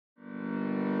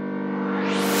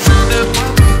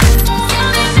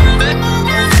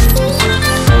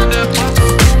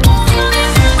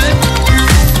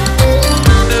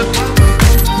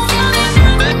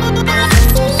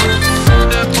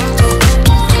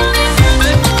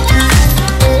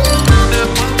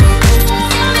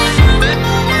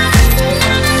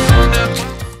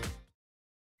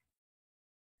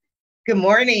Good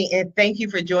morning, and thank you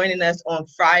for joining us on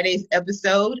Friday's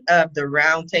episode of the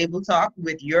Roundtable Talk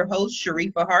with your host,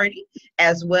 Sharifa Hardy,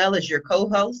 as well as your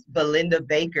co-host, Belinda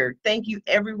Baker. Thank you,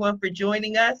 everyone, for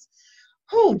joining us.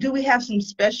 Who do we have some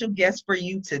special guests for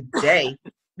you today?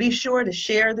 Be sure to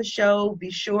share the show. Be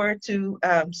sure to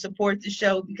support the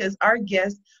show because our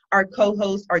guests, our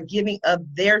co-hosts, are giving up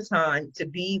their time to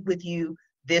be with you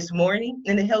this morning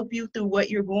and to help you through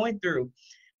what you're going through.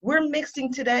 We're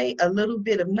mixing today a little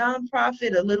bit of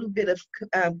nonprofit, a little bit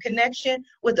of connection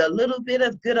with a little bit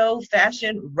of good old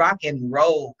fashioned rock and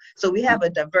roll. So we have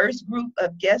a diverse group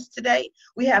of guests today.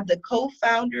 We have the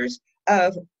co-founders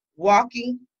of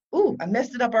Walking. Ooh, I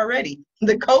messed it up already.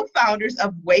 The co-founders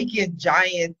of Waking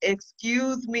Giants.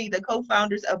 Excuse me, the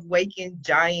co-founders of Waking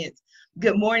Giants.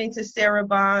 Good morning to Sera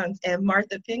Bonds and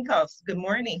Martha Pincoffs. Good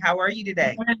morning. How are you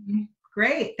today? Good morning.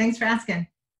 Great. Thanks for asking.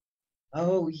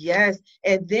 Oh, yes.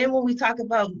 And then when we talk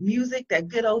about music, that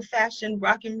good old fashioned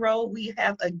rock and roll, we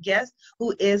have a guest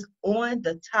who is on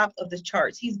the top of the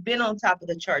charts. He's been on top of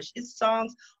the charts. His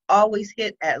songs always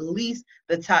hit at least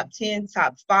the top 10,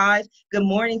 top 5. Good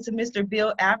morning to Mr.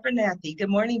 Bill Abernathy. Good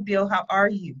morning, Bill. How are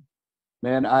you?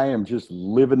 Man, I am just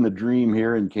living the dream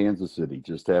here in Kansas City,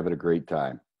 just having a great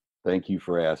time. Thank you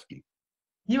for asking.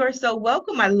 You are so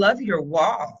welcome. I love your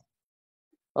wall.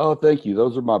 Oh, thank you.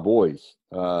 Those are my boys.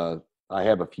 I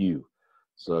have a few,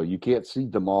 so you can't see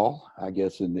them all, I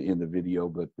guess, in the video.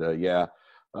 But yeah,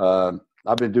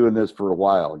 I've been doing this for a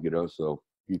while, so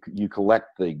you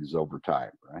collect things over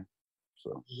time, right?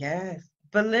 So yes,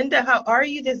 Belinda, how are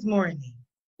you this morning?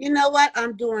 You know what?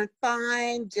 I'm doing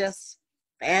fine. Just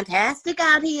fantastic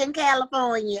out here in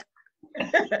California.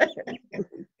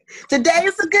 Today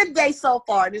is a good day so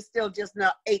far. It's still just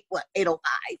not 8:05.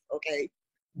 Okay.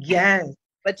 Yes.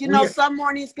 But some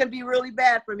mornings can be really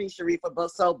bad for me, Sharifa.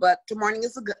 But tomorrow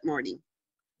is a good morning.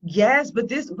 Yes,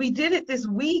 but we did it this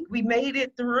week. We made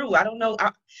it through. I don't know.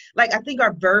 I think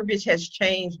our verbiage has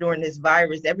changed during this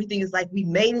virus. Everything is like we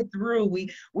made it through.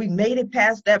 We made it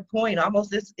past that point,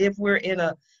 almost as if we're in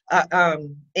a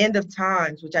end of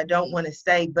times, which I don't want to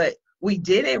say, but we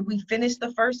did it. We finished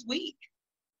the first week.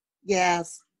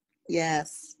 Yes,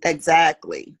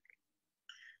 exactly.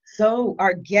 So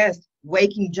our guest,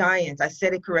 Waking Giants, I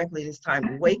said it correctly this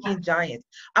time, Waking Giants.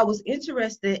 I was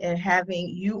interested in having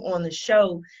you on the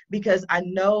show because I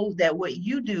know that what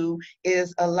you do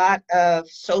is a lot of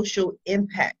social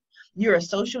impact. You're a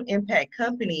social impact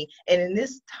company, and in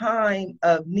this time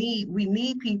of need, we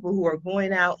need people who are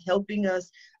going out, helping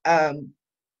us,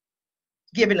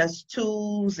 giving us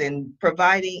tools and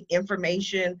providing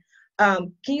information.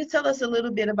 Can you tell us a little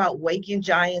bit about Waking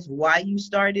Giants, why you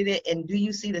started it, and do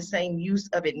you see the same use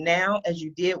of it now as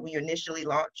you did when you initially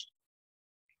launched?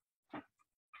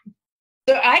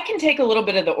 So I can take a little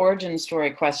bit of the origin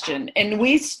story question. And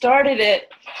we started it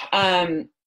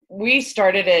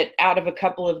out of a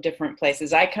couple of different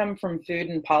places. I come from food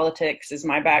and politics is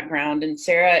my background, and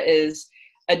Sera is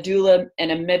a doula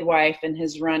and a midwife and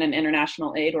has run an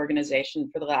international aid organization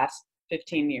for the last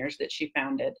 15 years that she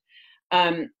founded.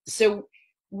 So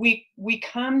we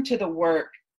come to the work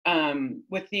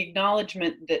with the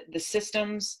acknowledgement that the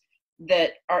systems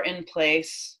that are in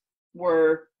place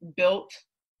were built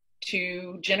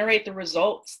to generate the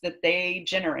results that they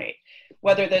generate.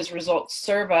 Whether those results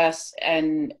serve us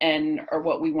and are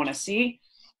what we want to see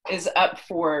is up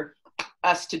for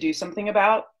us to do something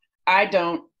about. I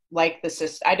don't like the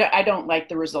system. I don't like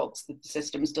the results that the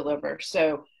systems deliver.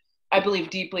 So I believe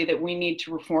deeply that we need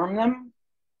to reform them.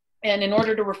 And in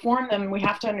order to reform them, we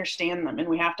have to understand them, and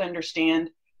we have to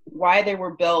understand why they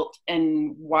were built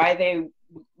and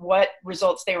what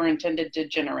results they were intended to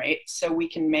generate, so we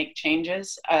can make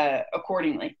changes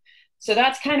accordingly. So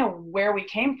that's kind of where we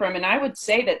came from. And I would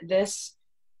say that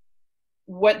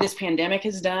what this pandemic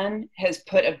has done has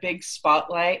put a big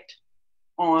spotlight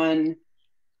on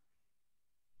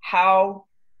how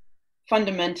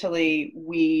fundamentally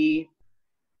we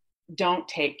don't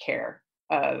take care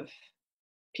of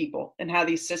people, and how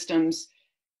these systems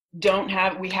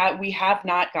we have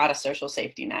not got a social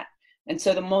safety net. And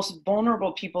so the most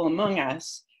vulnerable people among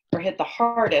us are hit the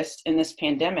hardest in this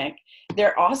pandemic.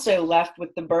 They're also left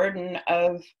with the burden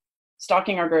of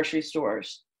stocking our grocery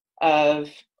stores, of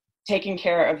taking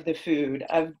care of the food,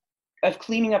 of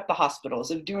cleaning up the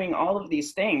hospitals, of doing all of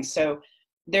these things. So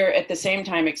they're at the same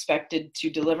time expected to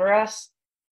deliver us,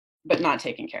 but not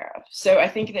taken care of. So I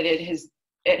think that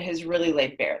it has really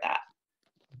laid bare that.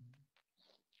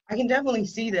 I can definitely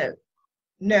see that.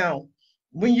 Now,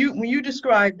 when you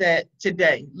describe that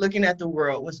today, looking at the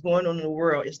world, what's going on in the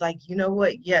world, it's like, you know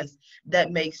what? Yes,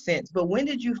 that makes sense. But when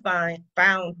did you found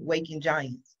Waking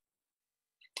Giants?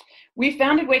 We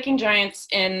founded Waking Giants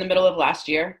in the middle of last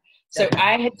year. So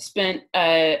I had spent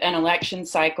an election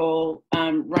cycle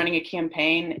running a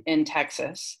campaign in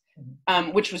Texas,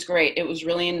 which was great. It was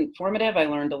really informative. I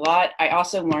learned a lot. I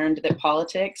also learned that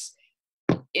politics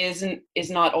is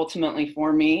not ultimately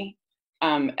for me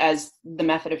as the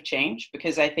method of change,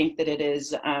 because I think that it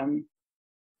is,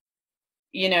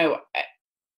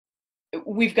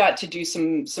 we've got to do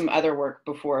some other work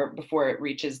before it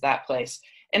reaches that place.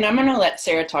 And I'm going to let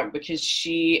Sera talk, because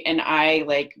she and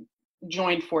I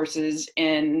joined forces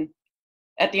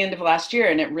at the end of last year,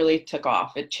 and it really took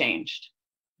off. It changed.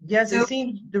 Yes, it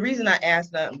seems the reason I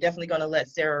asked, I'm definitely going to let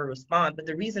Sera respond, but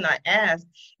the reason I asked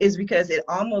is because it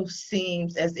almost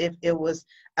seems as if it was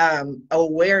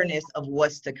awareness of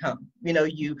what's to come.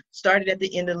 You started at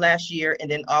the end of last year,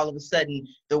 and then all of a sudden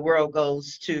the world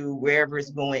goes to wherever it's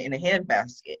going in a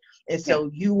handbasket. And so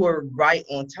you were right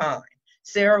on time.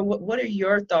 Sera, what are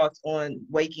your thoughts on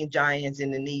Waking Giants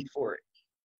and the need for it?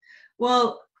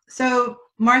 Well, so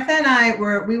Martha and I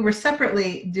were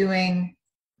separately doing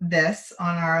this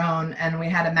on our own, and we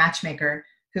had a matchmaker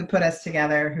who put us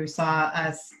together, who saw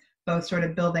us both sort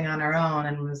of building on our own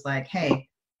and was like, hey,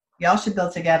 y'all should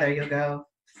build together, you'll go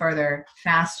further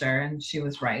faster. And she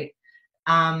was right.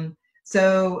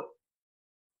 So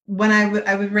when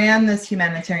I ran this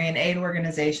humanitarian aid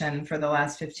organization for the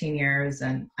last 15 years,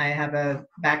 and I have a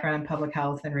background in public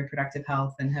health and reproductive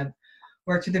health, and have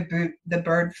worked with the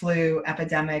bird flu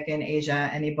epidemic in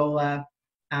Asia and Ebola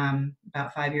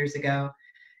about 5 years ago.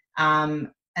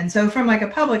 And so from a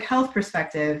public health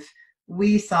perspective,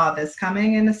 we saw this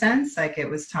coming in a sense, it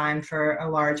was time for a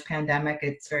large pandemic.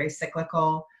 It's very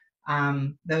cyclical.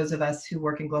 Those of us who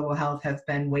work in global health have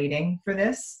been waiting for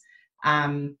this.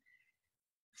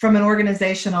 From an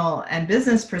organizational and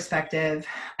business perspective,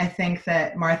 I think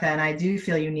that Martha and I do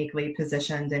feel uniquely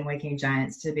positioned in Waking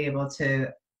Giants to be able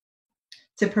to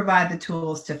provide the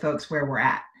tools to folks where we're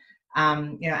at.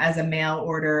 As a mail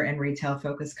order and retail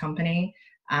focused company,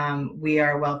 we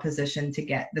are well positioned to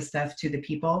get the stuff to the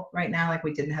people right now.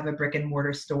 We didn't have a brick and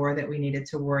mortar store that we needed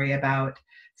to worry about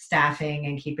staffing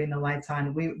and keeping the lights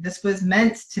on. This was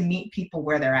meant to meet people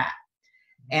where they're at.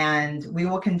 And we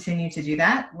will continue to do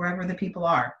that wherever the people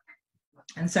are.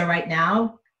 And so right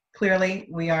now, clearly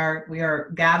we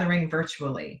are gathering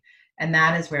virtually, and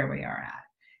that is where we are at.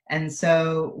 And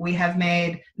so we have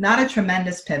made not a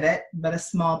tremendous pivot, but a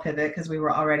small pivot, because we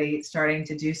were already starting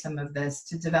to do some of this,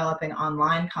 to developing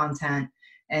online content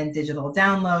and digital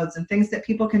downloads and things that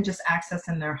people can just access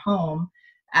in their home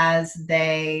as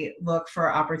they look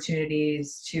for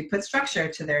opportunities to put structure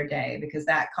to their day, because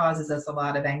that causes us a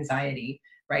lot of anxiety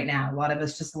right now. A lot of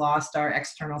us just lost our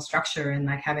external structure, and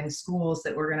having schools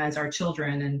that organize our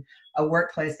children and a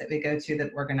workplace that we go to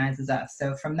that organizes us.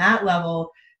 So from that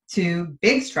level to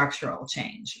big structural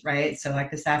change, right? So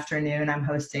this afternoon, I'm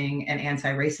hosting an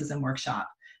anti-racism workshop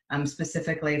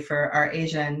specifically for our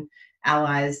Asian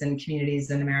allies and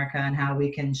communities in America, and how we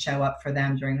can show up for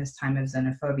them during this time of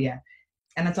xenophobia.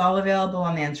 And it's all available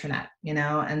on the internet,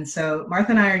 And so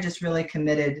Martha and I are just really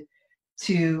committed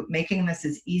to making this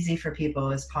as easy for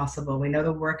people as possible. We know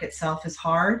the work itself is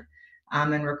hard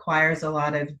and requires a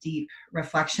lot of deep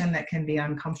reflection that can be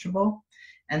uncomfortable.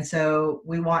 And so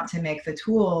we want to make the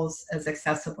tools as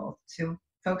accessible to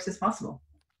folks as possible.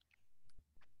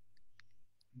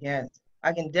 Yes,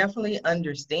 I can definitely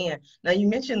understand. Now, you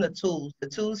mentioned the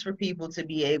tools for people to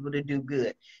be able to do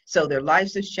good. So their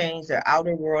lives has changed, their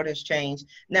outer world has changed.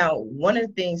 Now, one of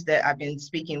the things that I've been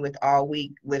speaking with all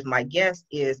week with my guests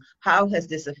is, how has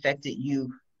this affected you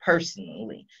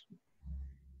personally?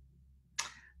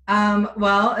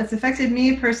 Well, it's affected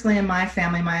me personally and my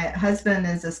family. My husband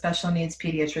is a special needs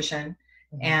pediatrician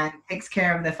and takes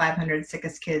care of the 500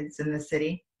 sickest kids in the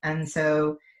city. And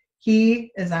so he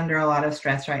is under a lot of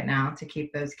stress right now to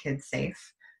keep those kids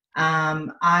safe.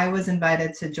 I was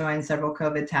invited to join several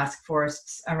COVID task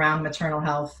forces around maternal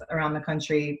health around the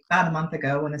country about a month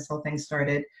ago when this whole thing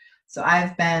started. So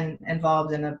I've been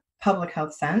involved in a public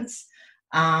health sense.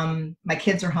 My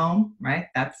kids are home, right?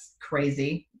 That's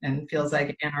crazy and feels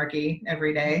like anarchy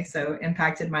every day. So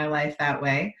impacted my life that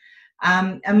way.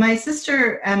 And my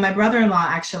sister and my brother-in-law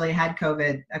actually had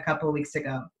COVID a couple of weeks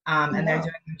ago, and they're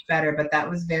doing much better, but that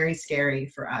was very scary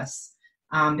for us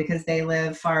because they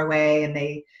live far away,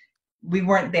 and we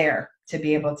weren't there to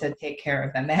be able to take care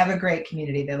of them. They have a great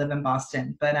community. They live in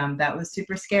Boston, but that was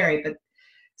super scary. But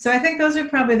so I think those are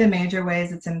probably the major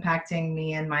ways it's impacting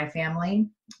me and my family.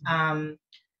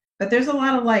 But there's a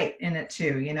lot of light in it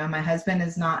too. My husband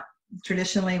was not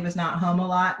home a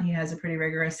lot. He has a pretty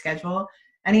rigorous schedule,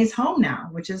 and he's home now,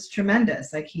 which is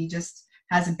tremendous. He just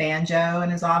has a banjo in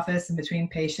his office in between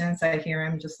patients. I hear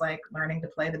him just like learning to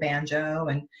play the banjo,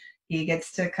 and he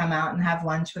gets to come out and have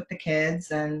lunch with the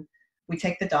kids, and we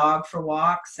take the dog for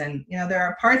walks. And, you know, there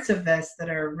are parts of this that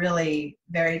are really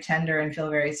very tender and feel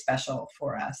very special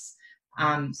for us.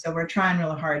 So we're trying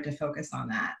really hard to focus on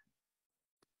that.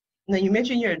 Now, you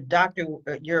mentioned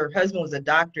your husband was a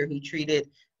doctor who treated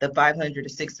the 500 to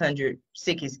 600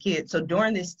 sickest kids. So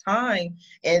during this time,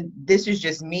 and this is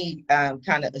just me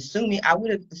kind of assuming, I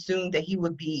would have assumed that he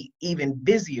would be even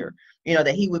busier, you know,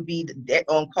 that he would be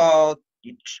on call,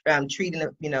 treating,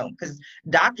 you know, because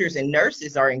doctors and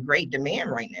nurses are in great demand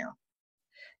right now.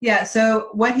 Yeah, so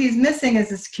what he's missing is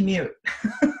his commute.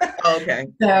 Okay.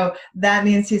 So that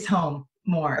means he's home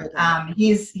more. Okay.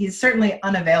 He's certainly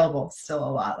unavailable still a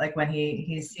lot. Like when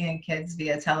he's seeing kids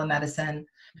via telemedicine,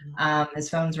 his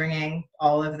phone's ringing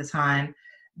all of the time,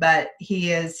 but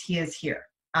he is here.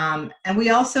 And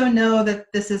we also know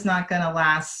that this is not going to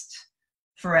last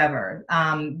forever.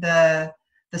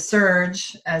 The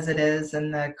surge, as it is,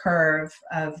 and the curve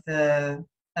of the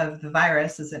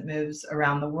virus as it moves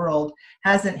around the world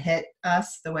hasn't hit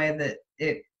us the way that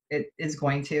it is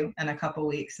going to in a couple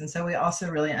weeks. And so we also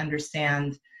really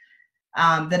understand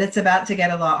that it's about to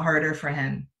get a lot harder for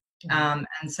him. And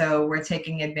so we're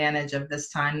taking advantage of this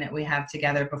time that we have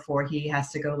together before he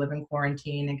has to go live in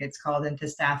quarantine and gets called into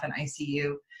staff and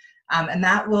ICU. And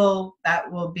that will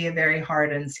be a very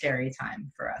hard and scary time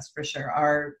for us, for sure.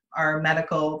 Our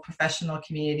medical professional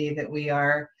community that we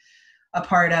are a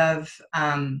part of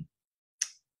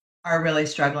are really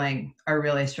struggling.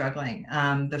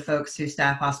 The folks who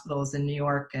staff hospitals in New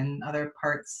York and other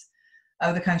parts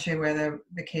of the country where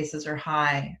the cases are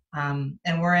high,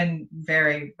 and we're in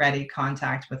very ready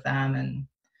contact with them. And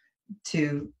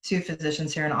two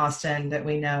physicians here in Austin that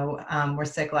we know were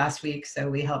sick last week, so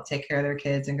we helped take care of their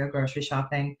kids and go grocery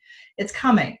shopping. It's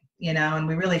coming, you know, and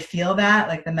we really feel that.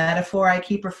 Like the metaphor I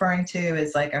keep referring to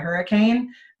is like a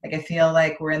hurricane. Like I feel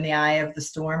like we're in the eye of the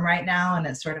storm right now, and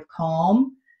it's sort of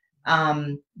calm,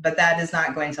 but that is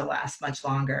not going to last much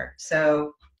longer.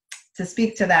 So to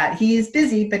speak to that, he's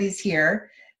busy, but he's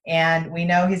here, and we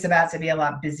know he's about to be a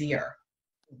lot busier.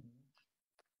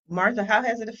 Martha, how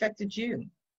has it affected you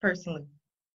personally?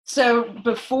 So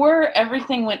before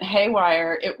everything went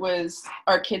haywire, it was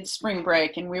our kids' spring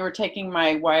break, and we were taking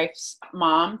my wife's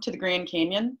mom to the Grand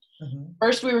Canyon.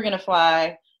 First we were going to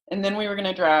fly, and then we were going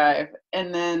to drive,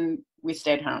 and then we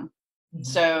stayed home.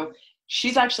 So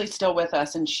she's actually still with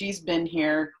us, and she's been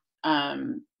here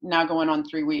now going on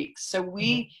 3 weeks. So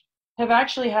we have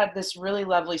actually had this really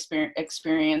lovely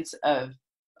experience of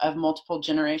multiple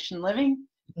generation living.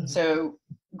 So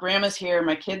grandma's here,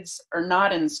 my kids are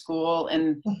not in school,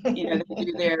 and you know, they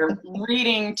do their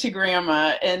reading to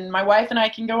grandma, and my wife and I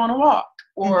can go on a walk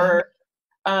or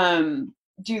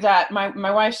do that.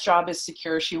 My wife's job is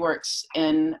secure. She works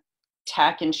in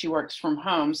tech and she works from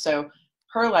home, so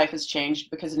her life has changed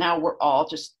because now we're all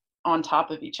just on top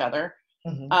of each other.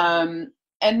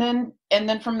 And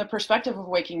then from the perspective of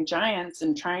Waking Giants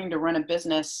and trying to run a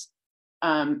business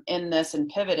in this and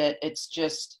pivot it, it's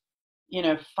just, you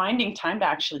know, finding time to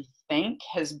actually think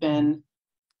has been,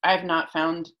 I have not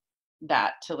found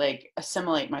that to like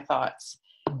assimilate my thoughts.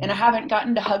 And I haven't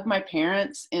gotten to hug my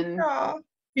parents in a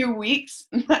few weeks.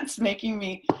 That's making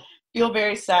me feel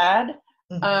very sad.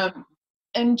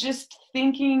 And just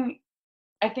thinking,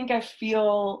 I think I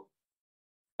feel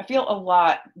a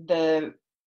lot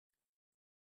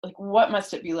like what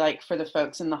must it be like for the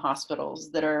folks in the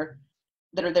hospitals that are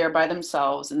there by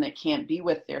themselves and that can't be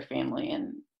with their family,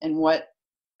 and what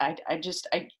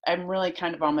I'm really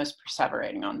kind of almost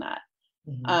perseverating on that.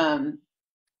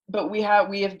 But we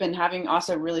have been having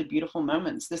also really beautiful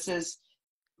moments. This is,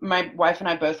 my wife and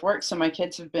I both work, so my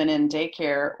kids have been in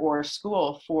daycare or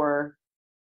school for,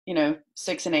 you know,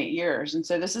 6 and 8 years. And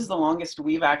so this is the longest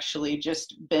we've actually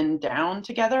just been down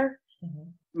together.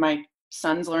 My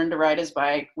son's learned to ride his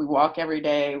bike. We walk every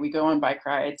day. We go on bike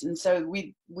rides. And so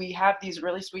we have these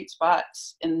really sweet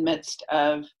spots in the midst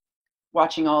of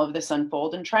watching all of this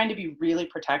unfold and trying to be really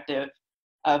protective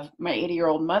of my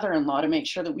 80-year-old mother-in-law to make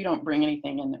sure that we don't bring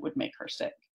anything in that would make her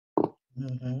sick.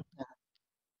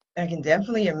 I can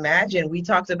definitely imagine. We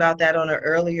talked about that on an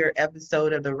earlier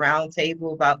episode of the Round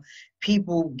Table about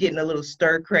people getting a little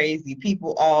stir crazy,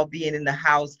 people all being in the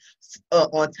house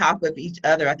on top of each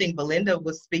other. I think Belinda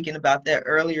was speaking about that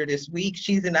earlier this week.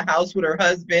 She's in the house with her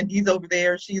husband. He's over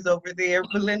there. She's over there.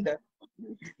 Belinda.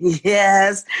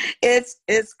 Yes,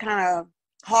 it's kind of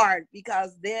hard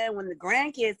because then when the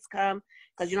grandkids come,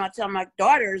 because, you know, I tell my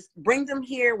daughters, bring them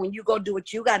here when you go do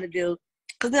what you got to do,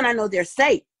 because then I know they're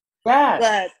safe. Yeah.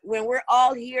 But when we're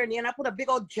all here, and then I put a big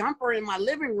old jumper in my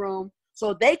living room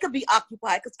so they could be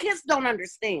occupied, because kids don't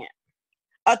understand.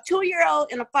 A 2-year-old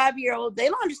and a 5-year-old, they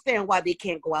don't understand why they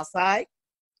can't go outside.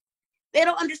 They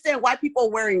don't understand why people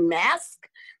are wearing masks.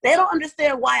 They don't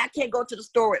understand why I can't go to the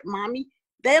store with mommy.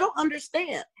 They don't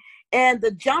understand. And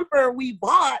the jumper we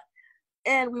bought,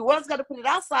 and we was going to put it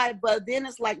outside, but then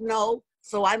it's like, no.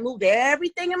 So I moved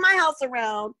everything in my house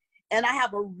around, and I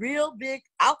have a real big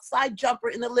outside jumper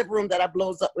in the living room that I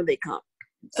blows up when they come.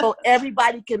 So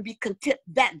everybody can be content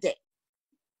that day.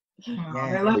 Oh,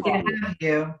 they're lucky to have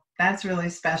you. That's really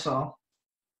special.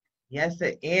 Yes,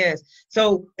 it is.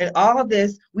 So in all of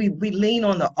this, we lean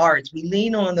on the arts, we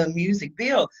lean on the music.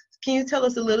 Bill, can you tell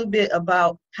us a little bit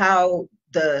about how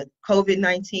the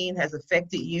COVID-19 has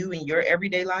affected you in your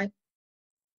everyday life?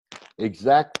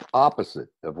 Exact opposite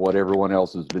of what everyone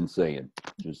else has been saying.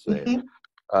 Just saying.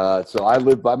 So I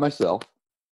live by myself.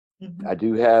 I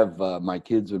do have my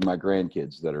kids and my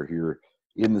grandkids that are here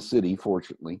in the city,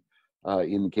 fortunately,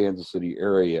 in the Kansas City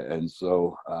area. And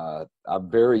so I'm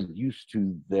very used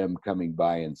to them coming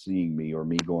by and seeing me, or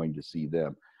me going to see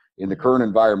them. In the current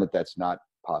environment, that's not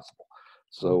possible.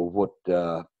 So what,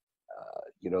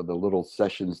 you know, the little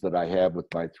sessions that I have with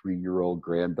my 3-year-old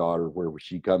granddaughter, where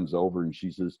she comes over and she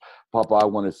says, Papa, I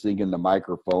want to sing in the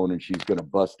microphone, and she's going to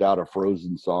bust out a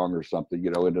Frozen song or something,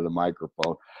 you know, into the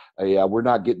microphone. Yeah, we're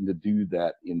not getting to do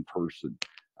that in person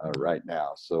right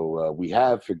now. So we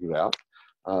have figured out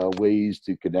ways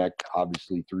to connect,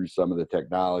 obviously through some of the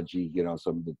technology, you know,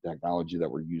 some of the technology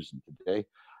that we're using today.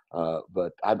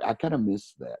 But I kind of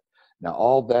miss that. Now,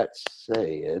 all that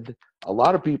said, a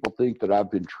lot of people think that I've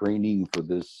been training for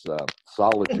this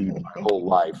solitude my whole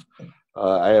life.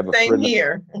 I have a Same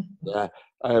here.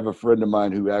 I have a friend of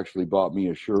mine who actually bought me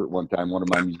a shirt one time, one of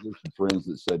my musician friends,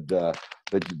 that said that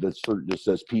the shirt just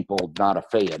says "people, not a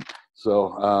fan."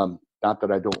 So not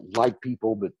that I don't like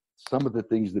people, but some of the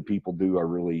things that people do are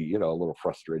really, you know, a little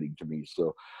frustrating to me.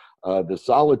 So the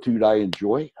solitude I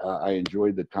enjoy. I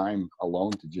enjoy the time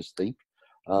alone to just think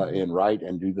and write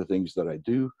and do the things that I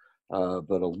do.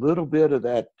 But a little bit of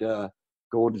that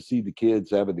going to see the kids,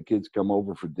 having the kids come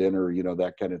over for dinner, you know,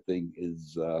 that kind of thing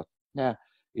is,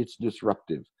 it's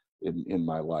disruptive in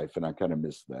my life, and I kind of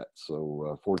miss that.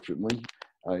 So fortunately,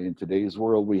 in today's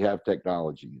world, we have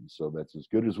technology, and so that's as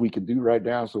good as we can do right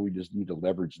now. So we just need to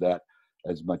leverage that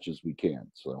as much as we can.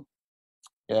 So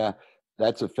yeah,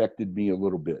 that's affected me a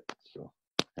little bit. So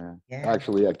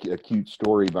actually, a cute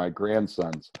story. My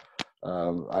grandsons,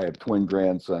 I have twin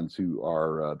grandsons who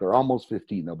are they're almost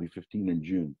 15. They'll be 15 in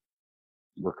June.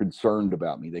 Were concerned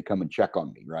about me. They come and check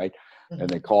on me, right? And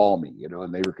they call me, you know,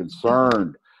 and they were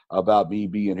concerned about me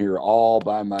being here all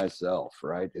by myself,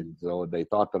 right? And so they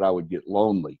thought that I would get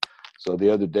lonely. So the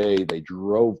other day they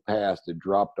drove past and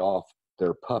dropped off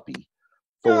their puppy,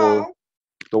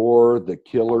 Thor, the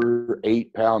killer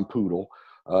 8-pound poodle,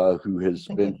 who has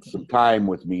spent some time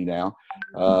with me now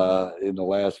in the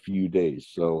last few days.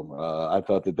 So I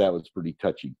thought that was pretty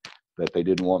touching, that they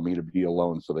didn't want me to be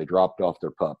alone, so they dropped off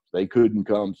their pup. They couldn't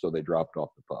come, so they dropped off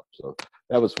the pup. So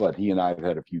that was fun. He and I have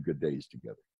had a few good days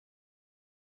together.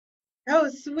 That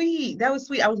was sweet. That was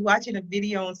sweet. I was watching a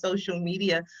video on social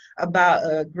media about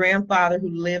a grandfather who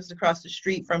lives across the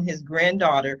street from his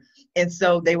granddaughter. And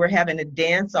so they were having a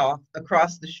dance off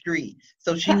across the street.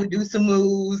 So she would do some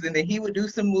moves and then he would do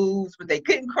some moves, but they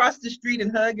couldn't cross the street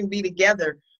and hug and be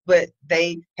together. But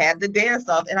they had the dance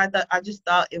off. And I just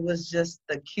thought it was just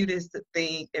the cutest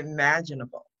thing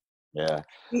imaginable. Yeah,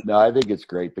 no, I think it's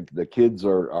great. The kids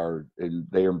are and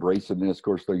they're embracing this. Of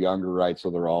course, they're younger, right? So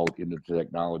they're all into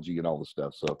technology and all the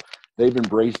stuff. So they've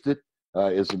embraced it.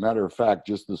 As a matter of fact,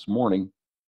 just this morning,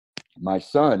 my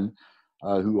son,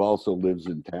 who also lives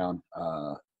in town,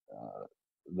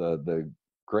 the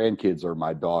grandkids are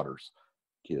my daughter's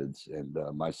kids, and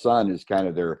my son is kind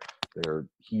of their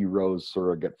heroes,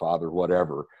 surrogate father,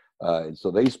 whatever. And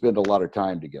so they spend a lot of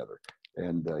time together.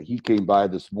 And he came by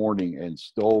this morning and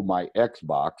stole my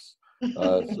Xbox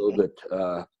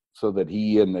so that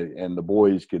he and the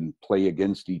boys can play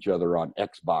against each other on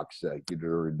Xbox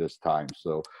during this time.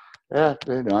 So yeah,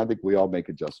 you know, I think we all make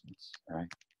adjustments. All right.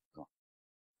 So.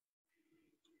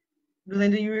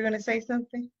 Belinda, you were going to say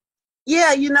something?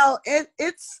 Yeah, you know,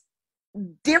 it's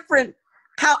different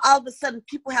how all of a sudden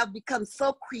people have become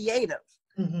so creative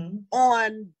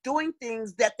on doing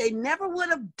things that they never would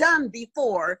have done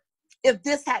before if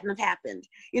this hadn't have happened.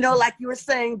 You know, like you were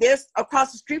saying, they're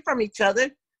across the street from each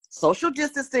other, social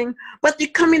distancing, but they're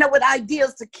coming up with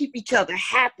ideas to keep each other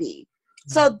happy.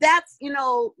 So that's, you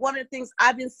know, one of the things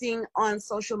I've been seeing on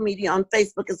social media, on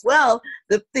Facebook as well,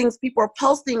 the things people are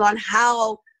posting on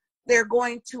how they're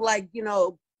going to, like, you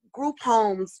know, group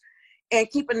homes and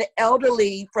keeping the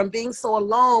elderly from being so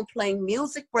alone, playing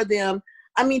music for them.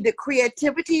 I mean, the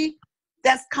creativity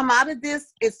that's come out of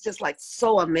this is just like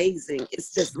so amazing.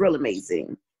 It's just real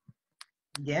amazing.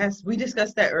 Yes, we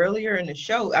discussed that earlier in the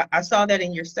show. I saw that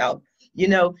in yourself. You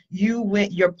know,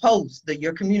 your post,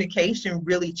 your communication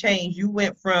really changed. You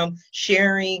went from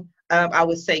sharing, I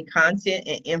would say, content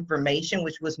and information,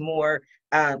 which was more,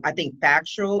 I think,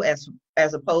 factual,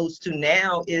 as opposed to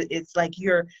now it's like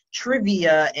your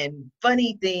trivia and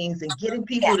funny things and getting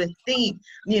people to think.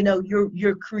 You know,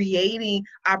 you're creating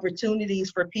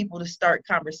opportunities for people to start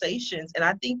conversations, and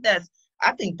I think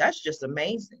that's just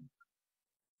amazing.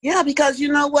 Yeah, because you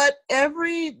know what,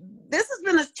 this has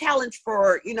been a challenge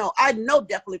for, you know, I know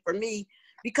definitely for me,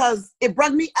 because it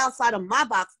brought me outside of my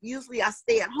box. Usually I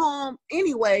stay at home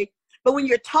anyway, but when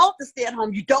you're told to stay at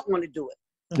home, you don't want to do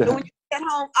it. So when you stay at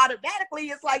home, automatically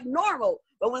it's like normal.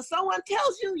 But when someone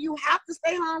tells you you have to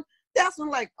stay home, that's when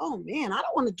like, oh man, I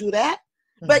don't want to do that.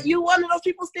 Mm-hmm. But you one of those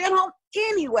people stay at home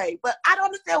anyway. But I don't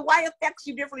understand why it affects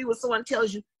you differently when someone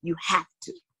tells you you have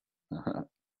to. Uh-huh.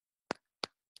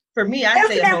 For me, I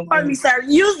stay at home. For me, sir.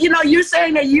 You know, you're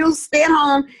saying that you stay at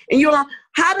home, and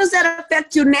how does that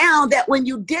affect you now that when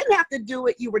you didn't have to do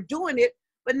it, you were doing it,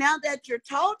 but now that you're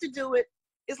told to do it,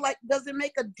 it's like, does it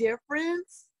make a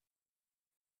difference?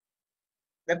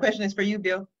 The question is for you,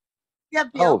 Bill. Yeah,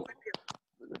 Bill.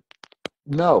 Oh,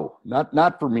 no,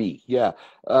 not for me. Yeah,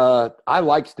 I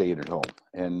like staying at home,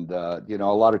 and you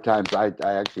know, a lot of times I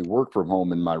actually work from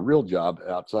home in my real job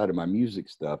outside of my music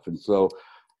stuff, and so.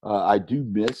 I do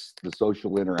miss the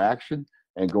social interaction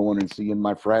and going and seeing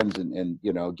my friends and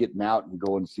you know, getting out and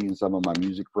going and seeing some of my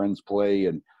music friends play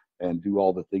and do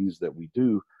all the things that we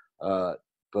do.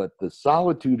 But the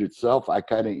solitude itself, I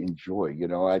kind of enjoy. You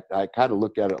know, I kind of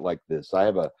look at it like this. I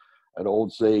have an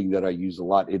old saying that I use a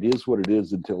lot. It is what it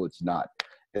is until it's not.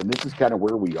 And this is kind of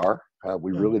where we are.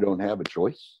 We really don't have a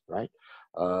choice, right?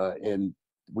 And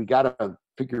we got to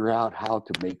figure out how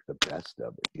to make the best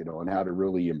of it, you know, and how to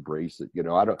really embrace it. You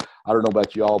know, I don't know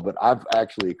about y'all, but I've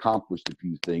actually accomplished a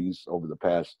few things over the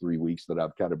past 3 weeks that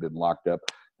I've kind of been locked up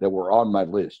that were on my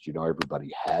list. You know,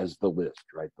 everybody has the list,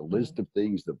 right? The list of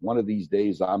things that one of these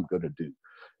days I'm going to do.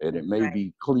 And it may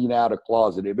be clean out a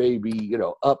closet. It may be, you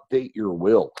know, update your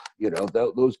will, you know,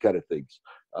 those kind of things.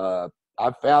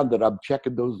 I've found that I'm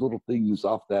checking those little things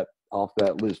off that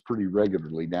list pretty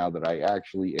regularly now that I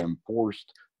actually am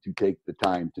forced to take the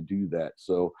time to do that.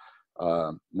 So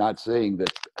not saying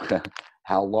that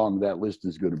how long that list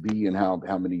is going to be and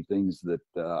how many things that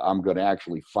I'm going to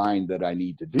actually find that I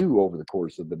need to do over the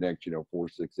course of the next, you know, 4,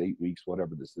 6, 8 weeks,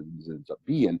 whatever this ends up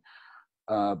being.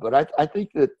 But I think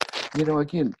that, you know,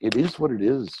 again, it is what it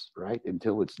is, right?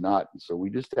 Until it's not. And so we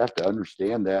just have to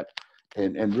understand that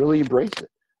and really embrace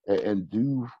it and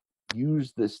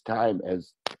use this time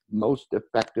as most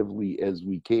effectively as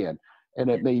we can. And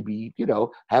it may be, you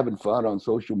know, having fun on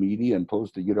social media and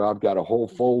posting, you know, I've got a whole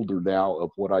folder now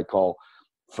of what I call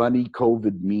funny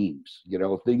COVID memes, you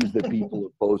know, things that people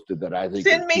have posted that I think.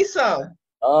 Send me some.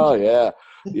 Oh, yeah.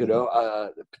 You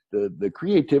know, the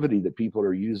creativity that people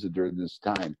are using during this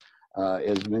time,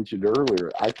 as mentioned earlier,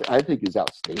 I think is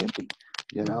outstanding,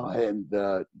 you know, and,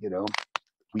 you know,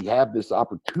 we have this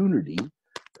opportunity,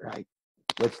 right?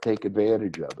 Let's take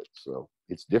advantage of it. So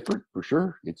it's different for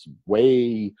sure. It's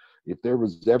way, if there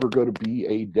was ever going to be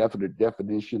a definite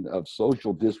definition of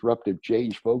social disruptive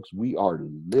change, folks, we are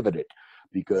living it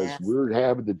because we're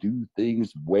having to do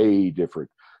things way different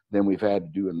than we've had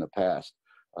to do in the past.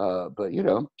 But, you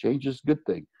know, change is a good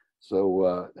thing.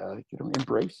 So, you know,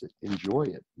 embrace it, enjoy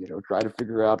it, you know, try to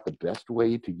figure out the best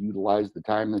way to utilize the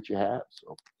time that you have.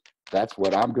 So that's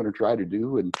what I'm going to try to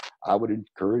do. And I would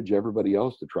encourage everybody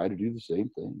else to try to do the same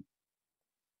thing.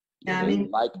 Yeah, I mean,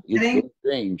 like it's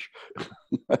change.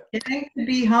 Getting to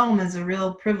be home is a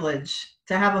real privilege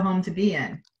to have a home to be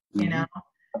in, you know.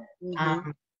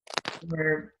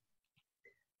 Where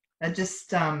I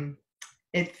just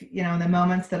if, you know, in the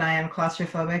moments that I am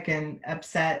claustrophobic and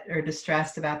upset or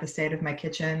distressed about the state of my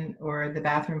kitchen or the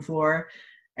bathroom floor,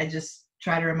 I just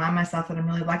try to remind myself that I'm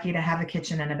really lucky to have a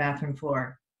kitchen and a bathroom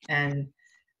floor, and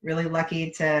really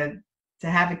lucky to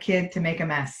have a kid to make a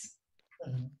mess,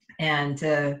 and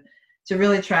to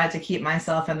really try to keep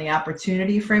myself in the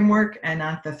opportunity framework and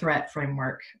not the threat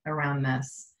framework around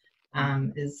this.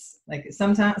 Is like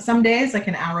some days like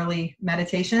an hourly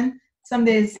meditation. Some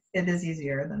days it is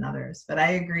easier than others, but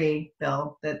I agree,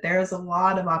 Bill, that there is a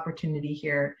lot of opportunity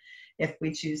here if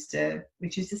we choose to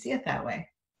see it that way.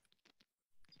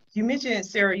 You mentioned,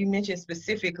 Sera,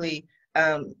 specifically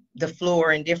the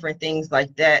floor and different things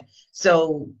like that.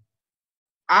 So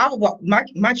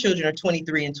my children are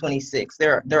 23 and 26.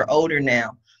 They're older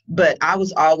now, But I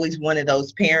was always one of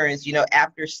those parents, you know,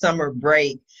 after summer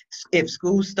break, if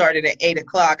school started at 8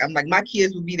 o'clock, I'm like, my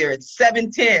kids will be there at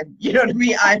 7:10. You know what I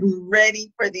mean? I'm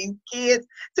ready for these kids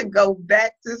to go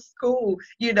back to school,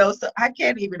 you know, so I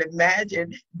can't even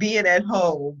imagine being at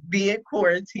home, being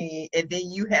quarantined, and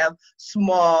then you have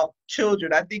small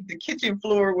children. I think the kitchen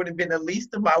floor would have been the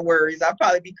least of my worries. I'd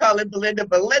probably be calling Belinda,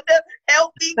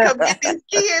 help me come get these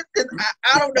kids, because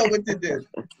I don't know what to do.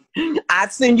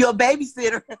 I'd send you a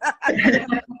babysitter.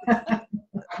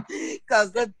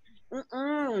 Because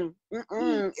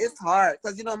it's hard.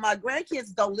 Because, you know, my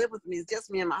grandkids don't live with me. It's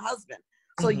just me and my husband.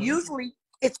 So usually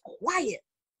it's quiet.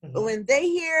 But when they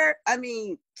hear, I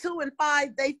mean, 2 and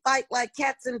 5, they fight like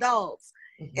cats and dogs.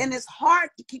 And it's hard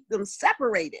to keep them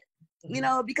separated, you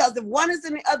know, because if one is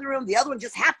in the other room, the other one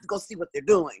just have to go see what they're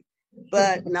doing.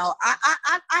 But no,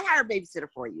 I hire a babysitter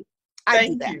for you.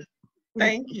 Thank you.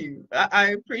 Thank you. I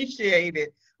appreciate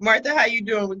it. Martha, how you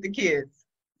doing with the kids?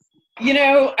 You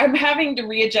know, I'm having to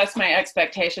readjust my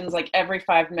expectations like every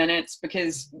 5 minutes,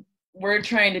 because we're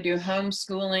trying to do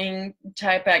homeschooling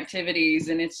type activities,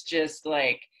 and it's just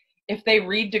like, if they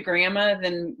read to grandma,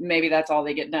 then maybe that's all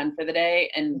they get done for the day,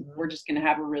 and we're just going to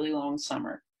have a really long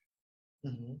summer.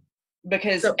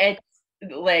 Because it's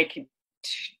like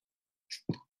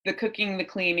the cooking, the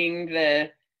cleaning,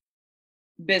 the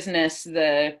business,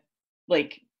 the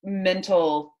like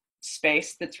mental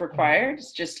space that's required.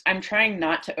 It's just, I'm trying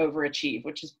not to overachieve,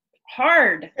 which is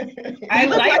hard. I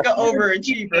look like an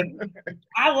overachiever.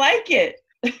 I like it.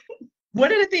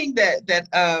 One of the things that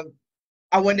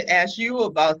I wanted to ask you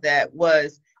about that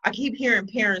was, I keep hearing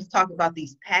parents talk about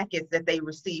these packets that they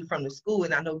receive from the school,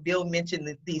 and I know Bill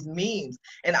mentioned these memes,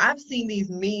 and I've seen these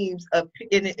memes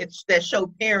that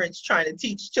show parents trying to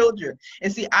teach children.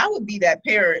 And see, I would be that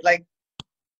parent, like,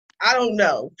 I don't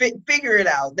know, figure it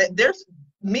out. That there's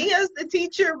me as the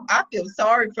teacher, I feel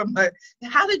sorry for my.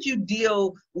 How did you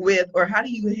deal with, or how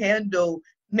do you handle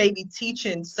maybe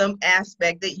teaching some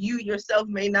aspect that you yourself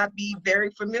may not be very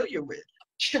familiar with?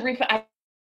 Sharifa, I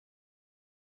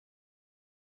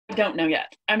don't know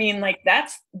yet. I mean, like,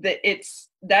 that's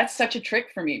such a trick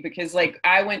for me, because like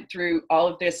I went through all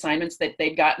of the assignments that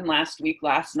they'd gotten last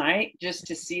night, just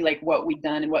to see like what we'd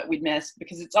done and what we'd missed,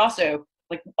 because it's also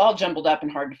like all jumbled up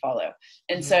and hard to follow.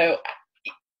 And so,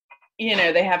 you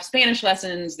know, they have Spanish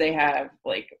lessons, they have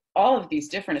like all of these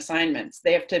different assignments.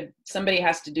 Somebody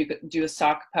has to do a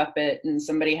sock puppet, and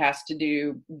somebody has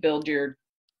to build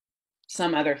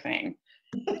some other thing.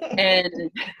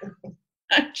 And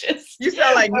you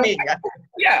sound like me.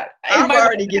 Yeah. I'm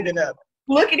already giving up.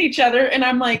 Look at each other, and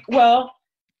I'm like, well,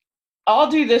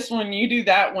 I'll do this one, you do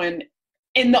that one.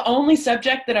 And the only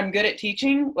subject that I'm good at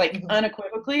teaching, like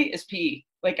unequivocally, is PE.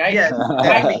 Like I know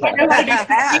how to do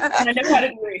PE, and I know how to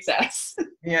do recess.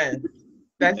 Yeah,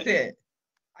 that's it.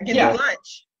 I can do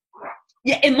lunch.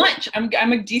 Yeah, and lunch.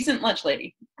 I'm a decent lunch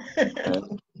lady.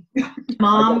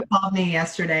 Mom called me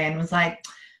yesterday and was like,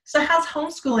 so how's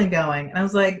homeschooling going? And I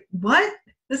was like, what?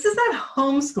 This is not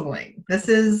homeschooling. This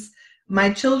is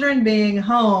my children being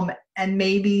home, and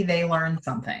maybe they learn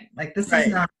something. Like, this is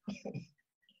not.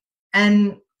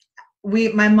 And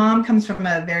my mom comes from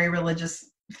a very religious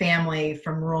family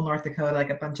from rural North Dakota, like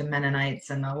a bunch of Mennonites,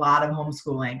 and a lot of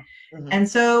homeschooling. And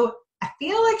so I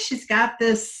feel like she's got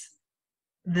this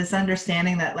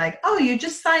understanding that like, oh, you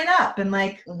just sign up and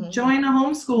like join a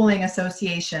homeschooling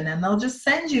association, and they'll just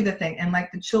send you the thing. And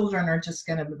like the children are just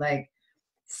going to like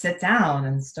sit down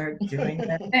and start doing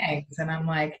their things. And I'm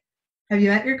like, have you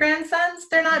met your grandsons?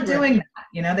 They're not doing that.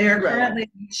 You know, they are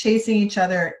currently chasing each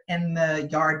other in the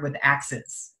yard with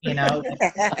axes, you know?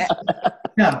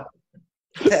 No.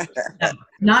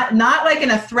 Not like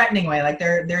in a threatening way. Like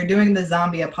they're doing the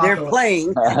zombie apocalypse. They're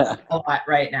playing a lot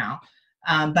right now.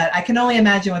 But I can only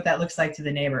imagine what that looks like to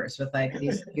the neighbors, with like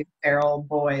these feral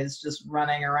boys just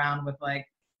running around with like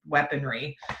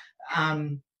weaponry.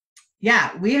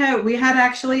 Yeah, we had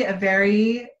actually a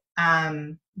very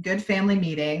good family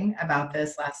meeting about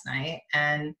this last night,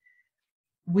 and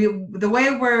the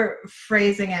way we're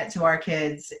phrasing it to our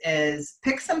kids is,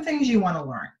 pick some things you want to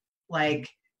learn. Like,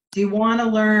 do you want to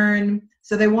learn?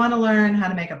 So they want to learn how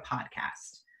to make a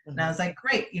podcast. And I was like,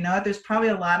 great. You know, there's probably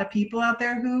a lot of people out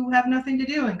there who have nothing to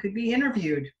do and could be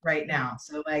interviewed right now.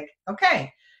 So like,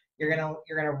 okay, you're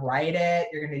gonna write it.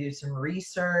 You're gonna do some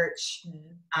research.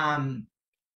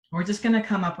 We're just gonna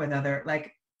come up with other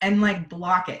and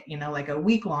block it. You know, like a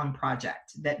week-long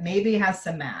project that maybe has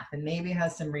some math and maybe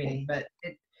has some reading, but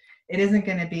it isn't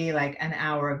going to be like an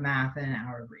hour of math and an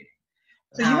hour of reading.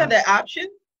 So you have that option?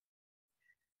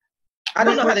 I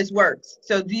don't know how this works.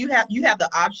 So do you have the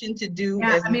option to do?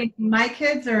 Yeah, I mean, my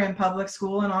kids are in public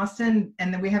school in Austin,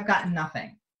 and then we have gotten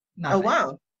nothing. nothing. Oh,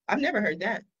 wow. I've never heard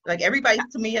that. Like, everybody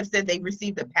to me have said they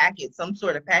received a packet, some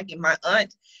sort of packet. My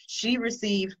aunt, she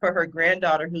received for her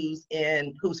granddaughter who's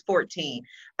 14,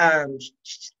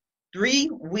 3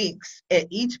 weeks. At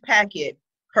each packet,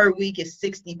 her week is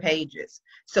 60 pages.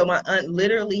 So my aunt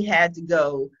literally had to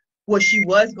go, well, she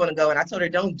was going to go, and I told her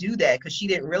don't do that because she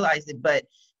didn't realize it, but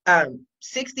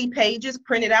 60 pages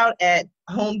printed out at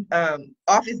Home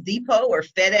Office Depot or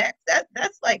FedEx,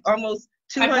 that's like almost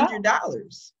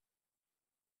 $200.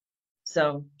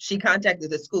 So she contacted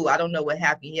the school. I don't know what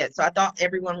happened yet. So I thought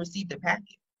everyone received a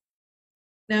packet.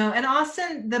 No, in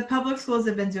Austin, the public schools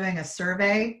have been doing a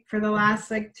survey for the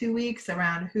last like 2 weeks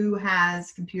around who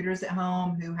has computers at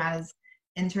home, who has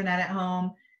internet at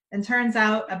home. And turns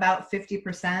out about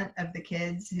 50% of the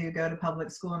kids who go to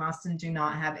public school in Austin do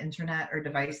not have internet or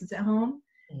devices at home.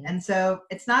 Mm-hmm. And so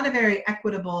it's not a very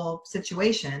equitable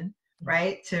situation,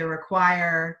 right, to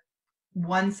require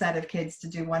one set of kids to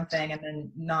do one thing and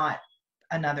then not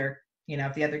another,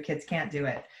 if the other kids can't do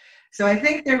it. So I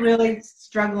think they're really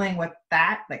struggling with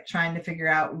that, like trying to figure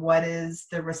out what is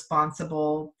the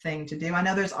responsible thing to do. I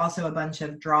know there's also a bunch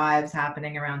of drives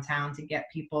happening around town to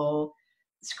get people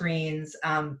screens.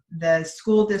 The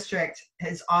school district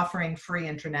is offering free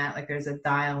internet, like there's a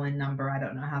dial-in number. I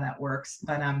don't know how that works,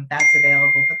 but that's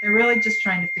available. But they're really just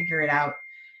trying to figure it out.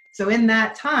 So in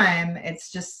that time, it's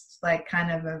just like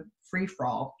kind of a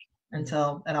free-for-all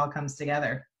until it all comes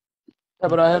together. Yeah,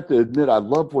 but I have to admit, I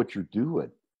love what you're doing.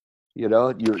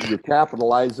 You're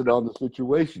capitalizing on the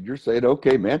situation. You're saying,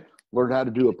 okay, man, learn how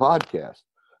to do a podcast.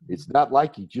 It's not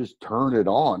like you just turn it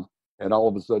on and all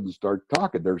of a sudden start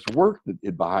talking. There's work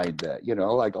behind that,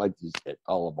 like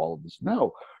all of us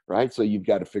know, right? So you've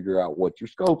got to figure out what your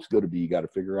scope's going to be. You got to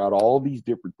figure out all these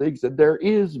different things. And there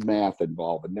is math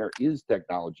involved and there is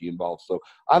technology involved. So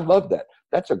I love that.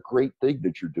 That's a great thing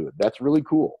that you're doing. That's really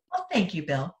cool. Well, thank you,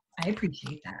 Bill. I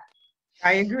appreciate that.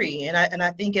 I agree. And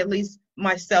I think at least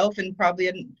myself and probably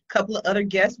a couple of other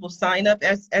guests will sign up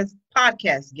as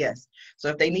podcast guests. So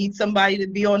if they need somebody to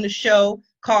be on the show,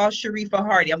 call Sharifa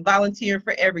Hardy. I'm volunteering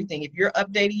for everything. If you're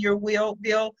updating your will,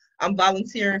 Bill, I'm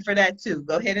volunteering for that too.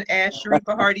 Go ahead and add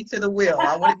Sharifa Hardy to the will.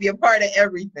 I want to be a part of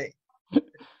everything.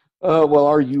 Well,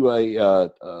 are you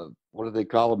what do they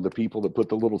call them? The people that put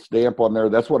the little stamp on there.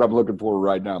 That's what I'm looking for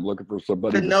right now. I'm looking for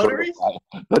somebody. The notary?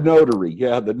 The notary.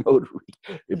 Yeah, the notary.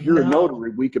 If you're a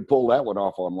notary, we could pull that one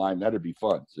off online. That'd be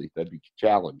fun. See, that'd be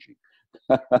challenging.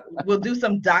 We'll do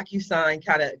some DocuSign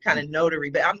kind of notary,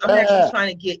 but I'm actually trying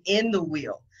to get in the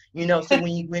will. So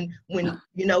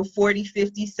when 40,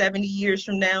 50, 70 years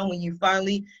from now, when you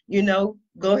finally,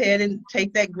 go ahead and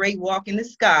take that great walk in the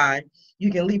sky,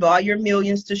 you can leave all your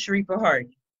millions to Sharifa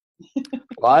Hardy.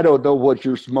 Well, I don't know what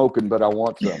you're smoking, but I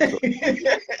want some. So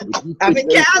I'm in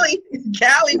Cali.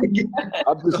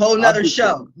 A whole nother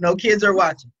show. No kids are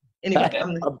watching. Anyway,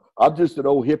 I'm just an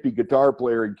old hippie guitar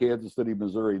player in Kansas City,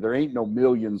 Missouri. There ain't no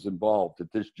millions involved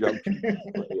at this juncture.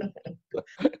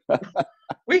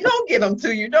 We gonna get them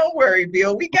to you. Don't worry,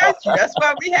 Bill. We got you. That's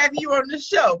why we have you on the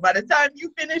show. By the time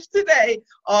you finish today,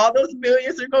 all those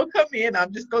millions are gonna come in.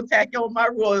 I'm just gonna tack on my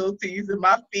royalties and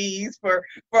my fees for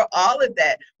all of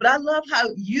that. But I love how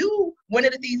one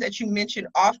of the things that you mentioned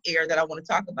off air that I want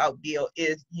to talk about, Bill,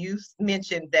 is you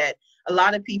mentioned that a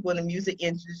lot of people in the music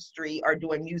industry are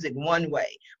doing music one way,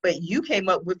 but you came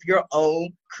up with your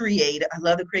own creative, I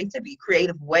love the creativity,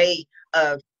 creative way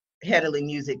of handling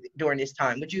music during this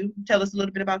time. Would you tell us a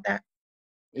little bit about that?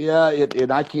 Yeah,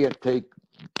 and I can't take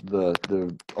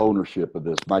the ownership of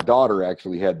this. My daughter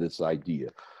actually had this idea.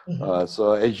 Mm-hmm.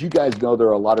 So as you guys know, there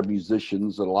are a lot of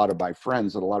musicians and a lot of my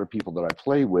friends and a lot of people that I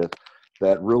play with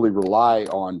that really rely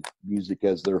on music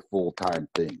as their full-time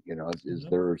thing, is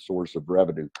their source of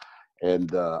revenue.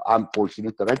 And I'm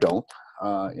fortunate that I don't.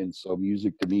 And so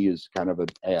music to me is kind of an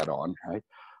add-on, right?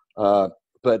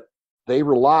 But they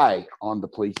rely on the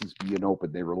places being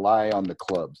open. They rely on the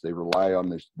clubs. They rely on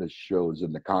the shows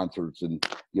and the concerts. And,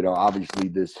 obviously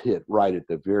this hit right at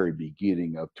the very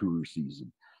beginning of tour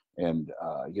season. And,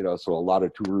 so a lot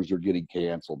of tours are getting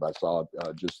canceled. I saw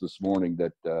just this morning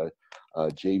that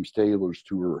James Taylor's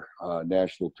tour,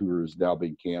 national tour, is now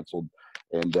being canceled.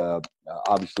 And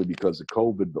obviously because of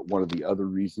COVID, but one of the other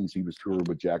reasons he was touring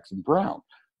with Jackson Brown,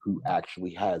 who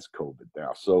actually has COVID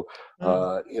now. So,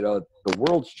 the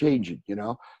world's changing,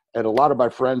 and a lot of my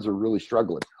friends are really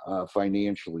struggling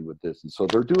financially with this. And so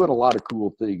they're doing a lot of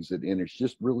cool things, and it's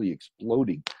just really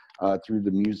exploding through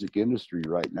the music industry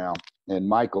right now. And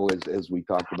Michael, as we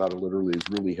talked about it literally, is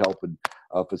really helping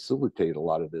facilitate a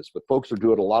lot of this. But folks are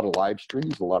doing a lot of live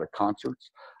streams, a lot of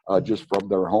concerts just from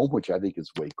their home, which I think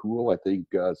is way cool. I think,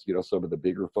 you know, some of the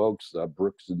bigger folks,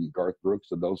 Brooks and Garth Brooks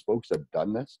and those folks have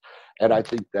done this. And I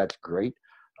think that's great.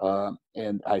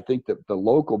 And I think that the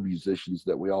local musicians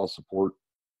that we all support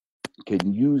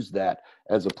can use that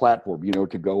as a platform, you know,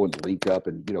 to go and link up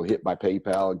and, you know, hit my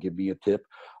PayPal and give me a tip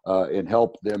and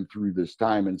help them through this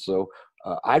time. And so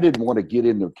I didn't want to get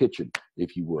in their kitchen,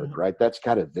 if you would, right? That's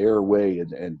kind of their way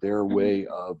and their way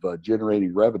of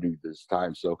generating revenue this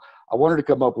time. So I wanted to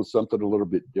come up with something a little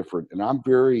bit different. And I'm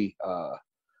very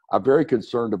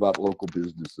concerned about local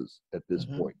businesses at this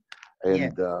point.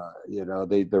 And, you know,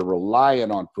 they're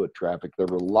relying on foot traffic. They're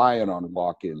relying on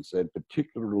walk-ins, and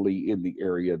particularly in the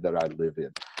area that I live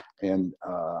in. And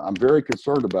I'm very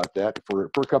concerned about that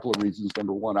for a couple of reasons.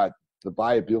 Number one, the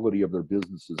viability of their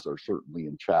businesses are certainly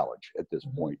in challenge at this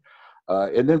point.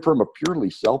 And then from a purely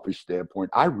selfish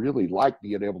standpoint, I really like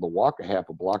being able to walk a half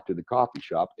a block to the coffee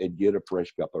shop and get a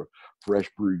fresh cup of fresh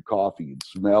brewed coffee and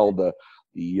smell the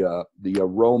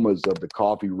aromas of the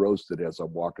coffee roasted as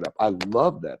I'm walking up. I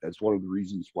love that. That's one of the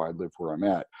reasons why I live where I'm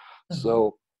at.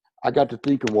 So I got to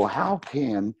thinking, well, how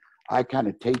can I kind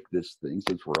of take this thing,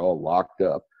 since we're all locked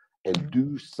up, and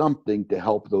do something to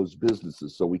help those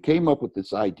businesses? So we came up with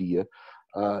this idea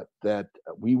that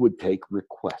we would take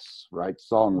requests, right?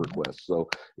 Song requests. So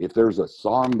if there's a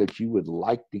song that you would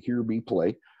like to hear me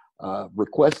play,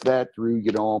 request that through,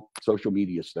 you know, social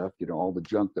media stuff, you know, all the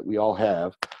junk that we all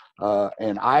have.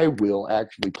 And I will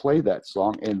actually play that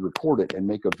song and record it and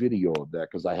make a video of that,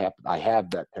 because I have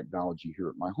that technology here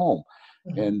at my home.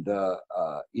 And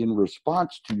in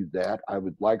response to that, I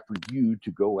would like for you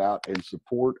to go out and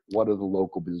support one of the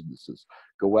local businesses.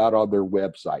 Go out on their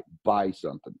website, buy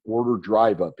something, order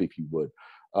Drive Up if you would.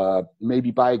 Maybe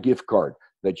buy a gift card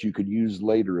that you could use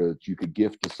later, that you could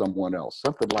gift to someone else,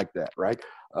 something like that, right?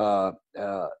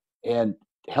 And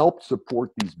help support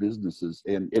these businesses.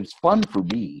 And it's fun for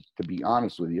me, to be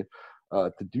honest with you,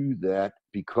 to do that,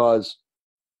 because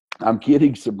I'm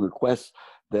getting some requests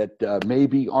that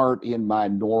maybe aren't in my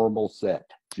normal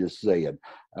set, just saying.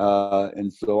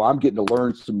 And so I'm getting to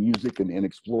learn some music and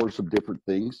explore some different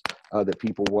things that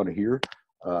people want to hear.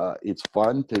 It's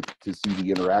fun to see the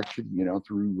interaction, you know,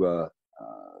 through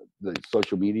the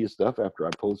social media stuff after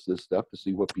I post this stuff, to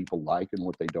see what people like and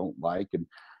what they don't like.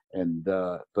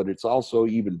 But it's also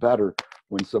even better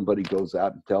when somebody goes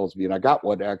out and tells me, and I got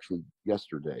one actually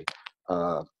yesterday.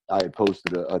 I had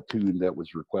posted a tune that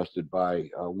was requested by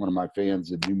one of my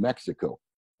fans in New Mexico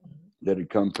that had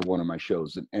come to one of my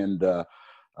shows. And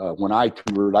when I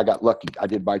toured, I got lucky. I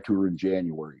did my tour in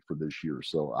January for this year,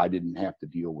 so I didn't have to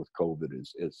deal with COVID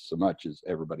as so much as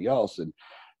everybody else.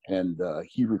 And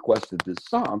he requested this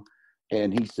song,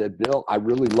 and he said, "Bill, I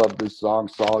really love this song.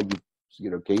 Saw you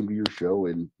know, came to your show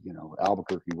in, you know,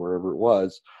 Albuquerque, wherever it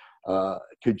was.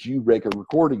 Could you make a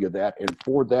recording of that? And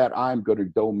for that, I'm going to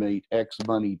donate X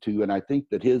money to," and I think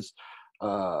that his,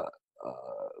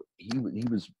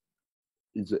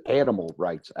 he's an animal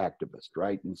rights activist,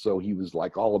 right? And so he was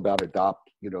like all about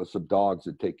adopt, you know, some dogs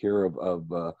and take care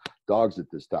of dogs at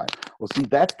this time. Well, see,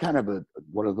 that's kind of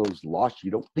one of those lost,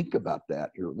 you don't think about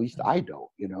that, or at least I don't,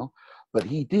 you know, but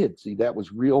he did. See, that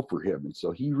was real for him. And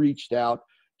so he reached out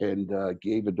and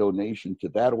gave a donation to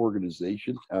that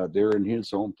organization there in his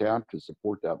hometown to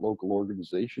support that local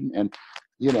organization. And,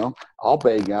 you know, I'll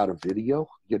bang out a video.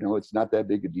 You know, it's not that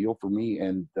big a deal for me.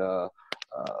 And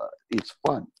it's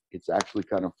fun. It's actually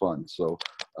kind of fun. So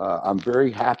I'm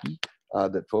very happy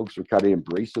that folks are kind of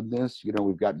embracing this. You know,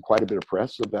 we've gotten quite a bit of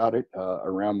press about it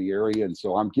around the area. And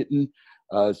so I'm getting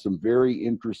some very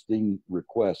interesting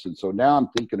requests. And so now I'm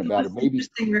thinking about it. Maybe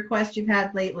interesting request you've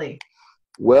had lately.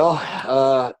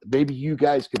 Well, maybe you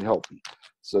guys can help me.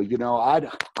 So, you know,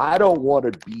 I don't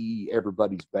want to be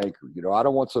everybody's banker. You know, I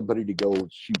don't want somebody to go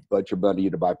shoot a bunch of money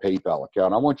into my PayPal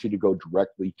account. I want you to go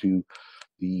directly to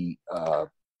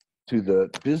the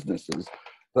businesses.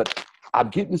 But I'm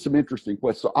getting some interesting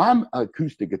questions. So I'm an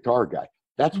acoustic guitar guy.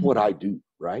 That's what I do,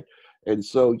 right? And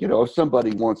so, you know, if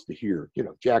somebody wants to hear, you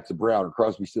know, Jackson Browne or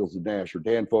Crosby, Stills and Nash or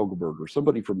Dan Fogelberg or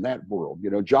somebody from that world,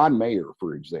 you know, John Mayer,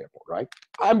 for example, right?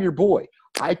 I'm your boy.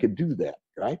 I could do that,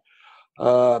 right?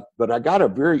 But I got a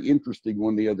very interesting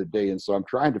one the other day. And so I'm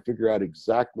trying to figure out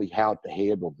exactly how to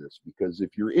handle this, because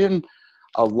if you're in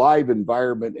a live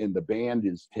environment and the band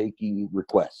is taking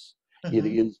requests, it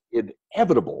is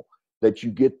inevitable that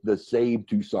you get the same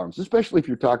two songs, especially if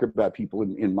you're talking about people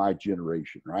in my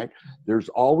generation, right? There's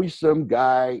always some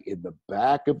guy in the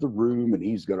back of the room, and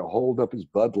he's going to hold up his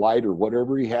Bud Light or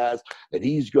whatever he has, and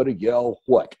he's going to yell,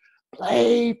 what?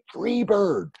 Play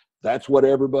Freebird. That's what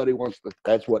everybody wants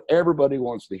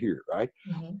to hear, right?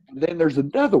 Mhm. And then there's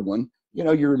another one, you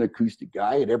know, you're an acoustic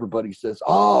guy and everybody says,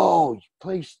 oh, you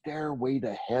play Stairway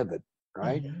to Heaven,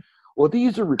 right? Mhm. Well,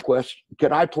 these are requests.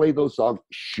 Can I play those songs?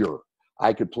 Sure,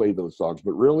 I could play those songs.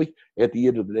 But really, at the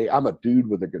end of the day, I'm a dude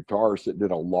with a guitar sitting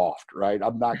in a loft, right?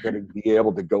 I'm not going to be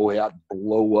able to go out and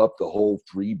blow up the whole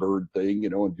Freebird thing, you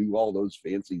know, and do all those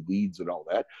fancy leads and all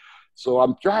that. So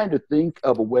I'm trying to think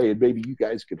of a way, and maybe you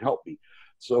guys can help me.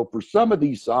 So for some of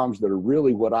these songs that are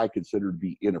really what I consider to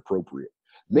be inappropriate,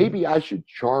 maybe I should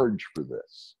charge for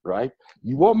this, right?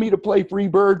 You want me to play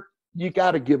Freebird? You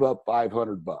got to give up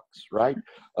 $500, right?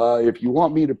 If you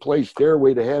want me to play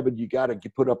Stairway to Heaven, you got to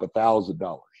put up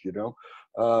 $1,000, you know?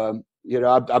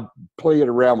 I'm playing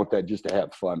around with that just to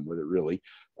have fun with it, really.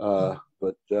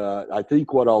 But I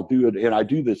think what I'll do, and I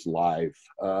do this live,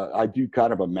 I do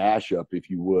kind of a mashup, if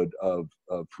you would, of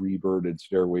Freebird and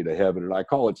Stairway to Heaven, and I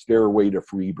call it Stairway to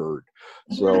Freebird.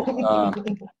 So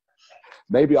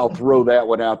maybe I'll throw that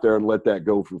one out there and let that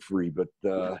go for free. But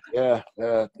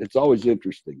it's always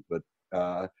interesting. But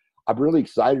I'm really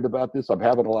excited about this. I'm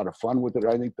having a lot of fun with it.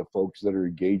 I think the folks that are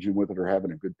engaging with it are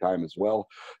having a good time as well.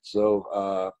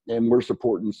 So, and we're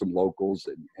supporting some locals.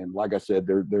 And like I said,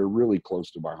 they're really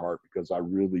close to my heart because I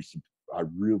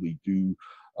really do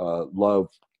love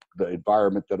the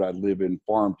environment that I live in,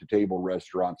 farm to table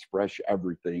restaurants, fresh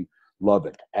everything. Love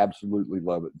it. Absolutely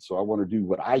love it. And so I want to do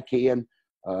what I can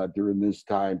during this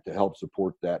time to help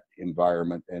support that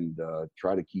environment and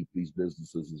try to keep these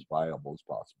businesses as viable as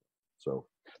possible. So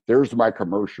there's my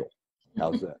commercial.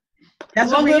 How's that?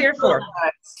 That's what we're here for.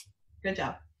 Good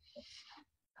job.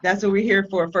 That's what we're here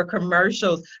for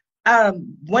commercials. I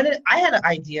had an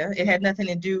idea. It had nothing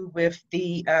to do with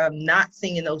the not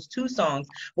singing those two songs.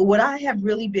 But what I have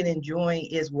really been enjoying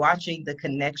is watching the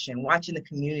connection, watching the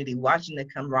community, watching the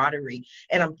camaraderie.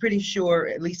 And I'm pretty sure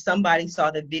at least somebody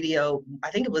saw the video. I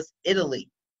think it was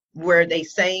Italy, where they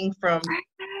sang from.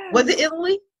 Was it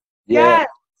Italy? Yeah.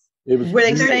 It was where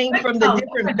they sang from the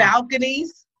different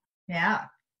balconies. Yeah.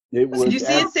 It was. Did you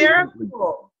see it, Sarah?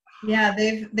 Yeah,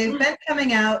 they've been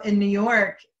coming out in New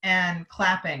York and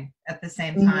clapping at the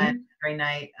same time every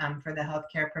night for the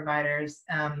healthcare providers.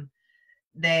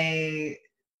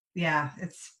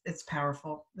 It's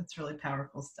powerful. It's really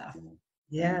powerful stuff.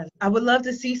 Yeah, I would love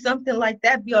to see something like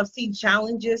that. I've seen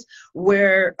challenges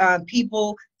where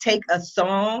people take a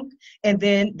song and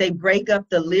then they break up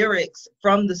the lyrics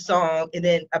from the song, and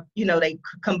then they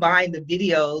combine the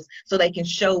videos so they can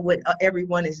show what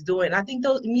everyone is doing. I think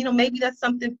those, maybe that's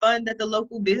something fun that the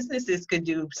local businesses could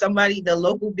do. The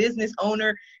local business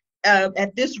owner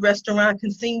at this restaurant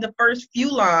can sing the first few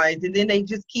lines, and then they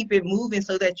just keep it moving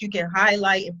so that you can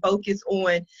highlight and focus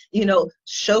on,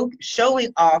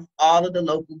 showing off all of the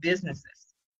local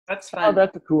businesesses. That's fun. Oh,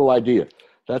 that's a cool idea.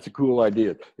 That's a cool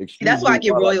idea. That's why I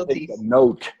get royalties.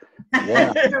 Note.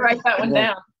 Yeah. I'm gonna write that one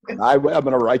down. I'm going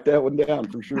to write that one down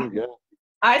for sure. Yeah.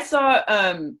 I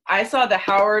saw the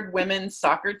Howard women's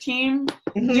soccer team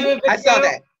do a video. I saw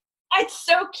that. It's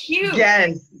so cute.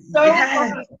 Yes. So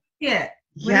yes. fun. Yeah.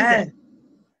 Yes.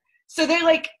 So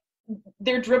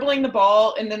they're dribbling the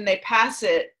ball and then they pass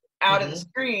it out of the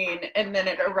screen and then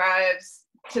it arrives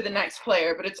to the next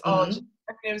player, but it's all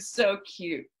it was so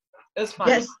cute. It was fun.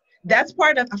 Yes. That's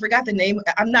part of, I forgot the name.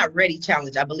 I'm Not Ready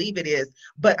challenge. I believe it is.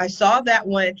 But I saw that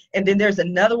one. And then there's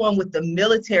another one with the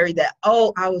military that,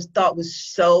 thought was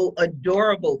so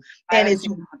adorable. And it's,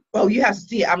 you have to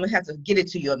see it. I'm going to have to get it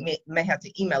to you. I may have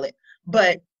to email it.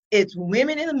 But it's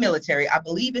women in the military. I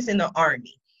believe it's in the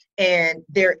Army. And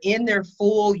they're in their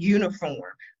full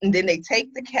uniform. And then they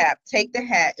take the cap, take the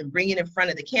hat, and bring it in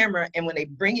front of the camera. And when they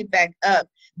bring it back up,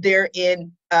 they're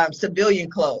in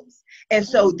civilian clothes. And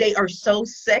so they are so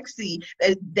sexy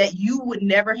that you would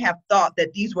never have thought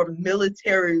that these were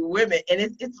military women. And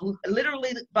it's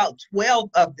literally about 12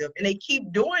 of them. And they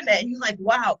keep doing that. And you're like,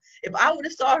 wow, if I would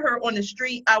have saw her on the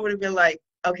street, I would have been like,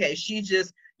 okay, she's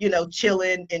just,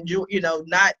 chilling and,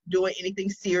 not doing anything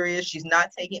serious. She's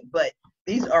not taking, but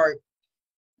these are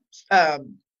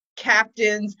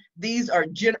captains. These are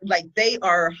they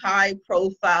are high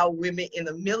profile women in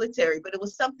the military, but it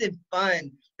was something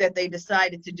fun that they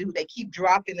decided to do. They keep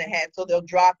dropping the hat, so they'll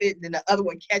drop it and then the other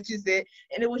one catches it.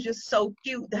 And it was just so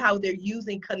cute how they're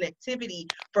using connectivity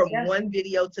from one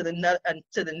video to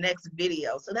the next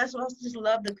video. So that's what I just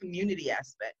love, the community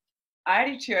aspect. I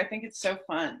do too. I think it's so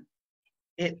fun.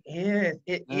 It is.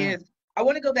 It is. I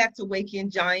want to go back to Waking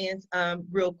Giants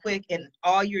real quick and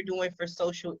all you're doing for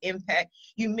social impact.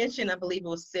 You mentioned, I believe it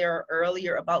was Sarah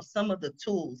earlier, about some of the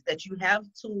tools that you have,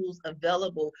 tools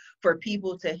available for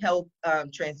people to help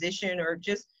transition or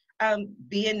just,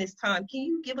 being this time, can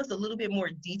you give us a little bit more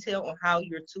detail on how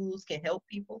your tools can help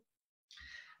people?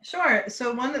 Sure.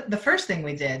 So the first thing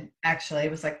we did actually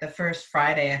was like the first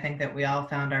Friday, I think, that we all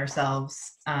found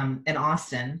ourselves in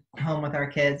Austin, home with our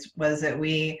kids, was that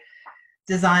we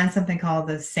designed something called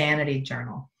the Sanity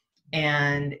Journal.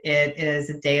 And it is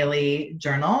a daily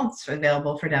journal. It's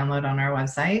available for download on our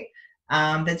website,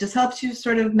 that just helps you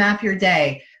sort of map your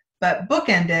day, but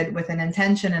bookended with an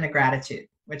intention and a gratitude,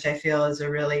 which I feel is a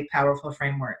really powerful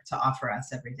framework to offer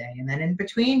us every day. And then in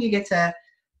between, you get to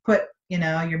put,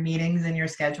 your meetings in your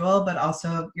schedule, but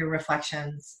also your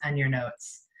reflections and your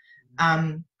notes.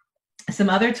 Some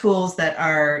other tools that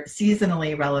are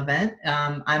seasonally relevant.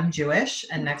 I'm Jewish,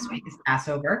 and next week is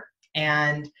Passover,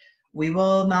 and we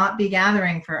will not be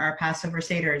gathering for our Passover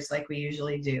Seders like we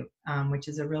usually do, which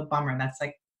is a real bummer. That's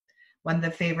like one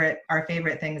of our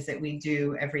favorite things that we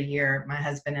do every year. My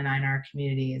husband and I in our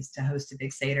community is to host a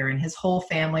big Seder, and his whole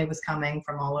family was coming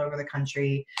from all over the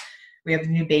country. We have a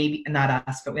new baby, not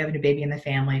us, but we have a new baby in the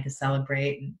family to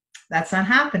celebrate. And that's not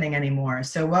happening anymore.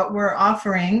 So what we're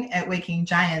offering at Waking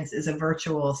Giants is a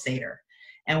virtual Seder.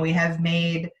 And we have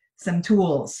made some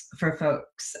tools for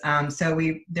folks.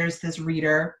 There's this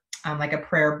reader, like a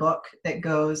prayer book that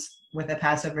goes with a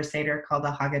Passover Seder called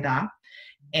the Haggadah.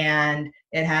 And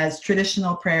it has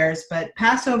traditional prayers, but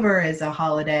Passover is a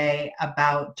holiday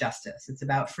about justice. It's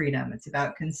about freedom. It's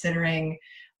about considering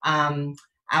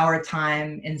our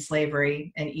time in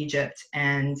slavery in Egypt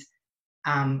and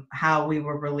how we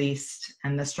were released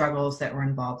and the struggles that were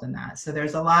involved in that. So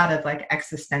there's a lot of like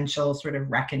existential sort of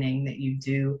reckoning that you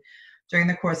do during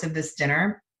the course of this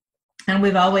dinner. And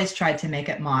we've always tried to make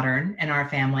it modern in our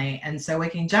family. And so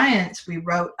Waking Giants, we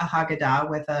wrote a Haggadah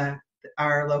with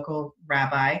our local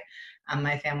rabbi,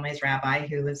 my family's rabbi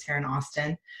who lives here in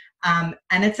Austin. And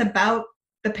it's about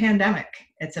the pandemic.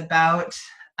 It's about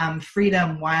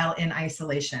freedom while in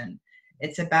isolation.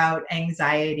 It's about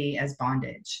anxiety as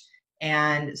bondage.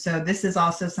 And so this is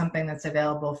also something that's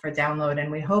available for download.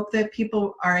 And we hope that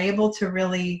people are able to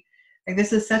really,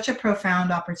 this is such a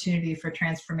profound opportunity for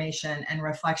transformation and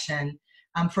reflection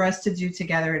for us to do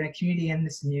together in a community in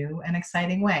this new and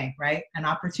exciting way, right? An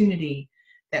opportunity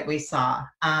that we saw.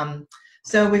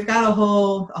 So we've got a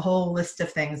whole list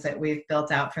of things that we've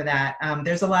built out for that.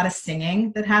 There's a lot of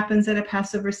singing that happens at a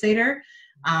Passover Seder.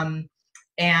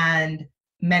 And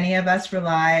many of us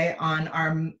rely on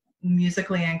our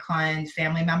musically inclined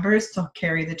family members to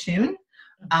carry the tune,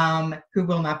 who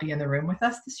will not be in the room with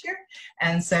us this year.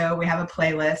 And so we have a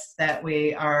playlist that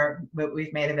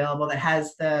we've made available that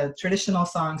has the traditional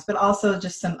songs, but also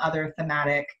just some other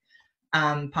thematic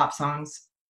pop songs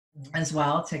as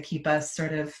well to keep us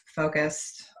sort of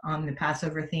focused on the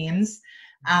Passover themes.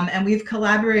 And we've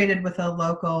collaborated with a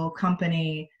local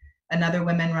company, another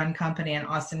women-run company in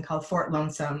Austin called Fort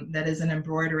Lonesome, that is an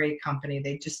embroidery company.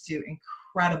 They just do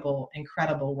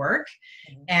incredible work.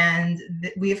 And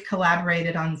we've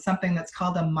collaborated on something that's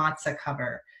called a matzah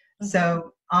cover.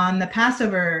 So on the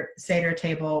Passover Seder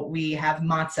table, we have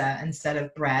matzah instead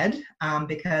of bread,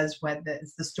 because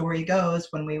the story goes,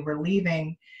 when we were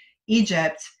leaving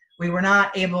Egypt, we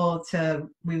weren't able to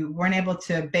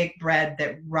bake bread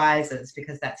that rises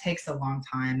because that takes a long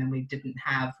time, and we didn't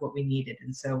have what we needed.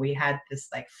 And so we had this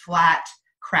like flat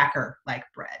cracker like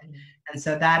bread. And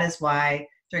so that is why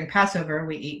during Passover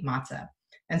we eat matzah.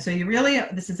 And so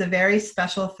this is a very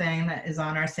special thing that is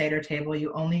on our Seder table.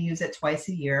 You only use it twice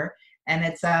a year. And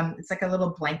it's like a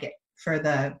little blanket for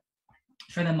the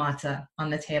matzah on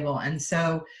the table. And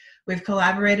so we've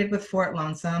collaborated with Fort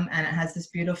Lonesome, and it has this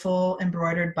beautiful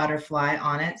embroidered butterfly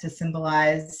on it to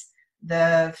symbolize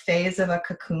the phase of a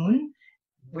cocoon,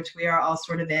 which we are all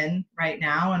sort of in right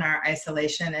now in our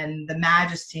isolation, and the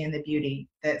majesty and the beauty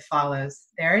that follows.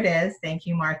 There it is. Thank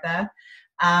you, Martha.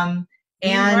 And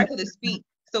Martha to speak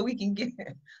so we can get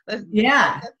it.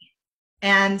 Yeah.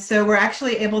 And so we're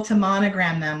actually able to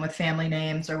monogram them with family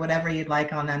names or whatever you'd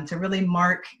like on them to really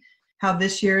mark how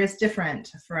this year is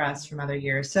different for us from other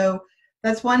years. So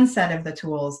that's one set of the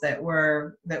tools that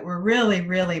we're really,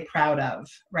 really proud of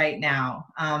right now,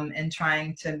 and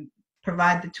trying to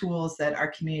provide the tools that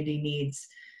our community needs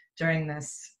during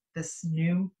this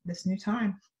new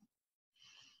time.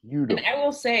 And I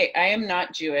will say, I am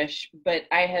not Jewish, but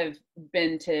I have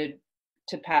been to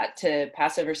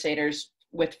Passover Seders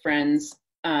with friends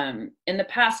in the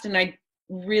past, and I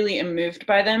really am moved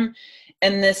by them.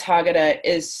 And this Haggadah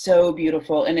is so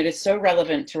beautiful, and it is so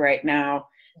relevant to right now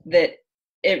that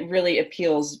it really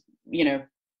appeals,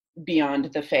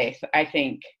 beyond the faith, I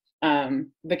think,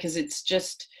 because it's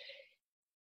just,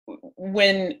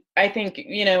 when I think,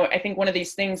 I think one of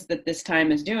these things that this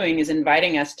time is doing is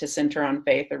inviting us to center on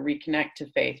faith or reconnect to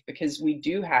faith, because we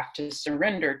do have to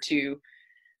surrender to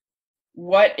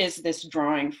what is this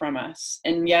drawing from us.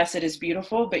 And yes, it is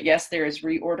beautiful, but yes, there is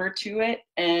reorder to it.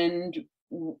 And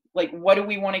like, what do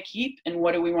we want to keep and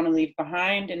what do we want to leave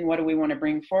behind and what do we want to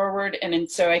bring forward? And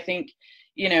so I think,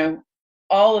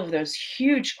 all of those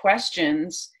huge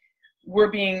questions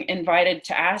we're being invited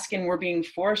to ask, and we're being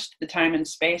forced the time and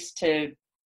space to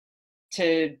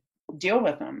deal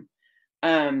with them.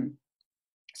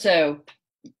 So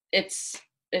it's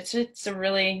a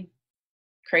really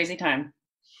crazy time.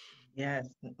 Yes,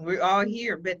 we're all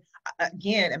here, but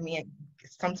again, I mean,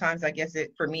 sometimes I guess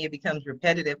for me it becomes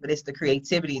repetitive, but it's the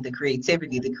creativity.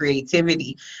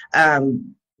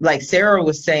 Like Sera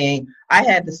was saying, I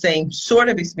had the same sort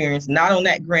of experience, not on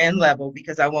that grand level,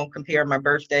 because I won't compare my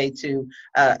birthday to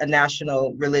a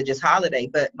national religious holiday,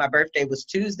 but my birthday was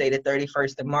Tuesday, the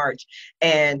 31st of March.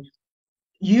 And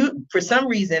for some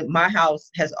reason, my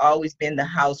house has always been the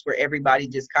house where everybody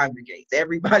just congregates.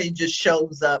 Everybody just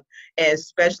shows up,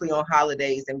 especially on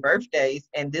holidays and birthdays.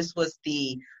 And this was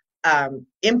the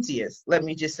emptiest, let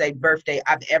me just say, birthday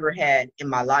I've ever had in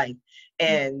my life.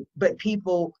 But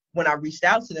people, when I reached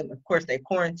out to them, of course, they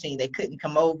quarantined. They couldn't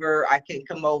come over. I couldn't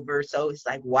come over. So it's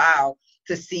like, wow,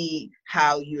 to see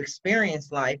how you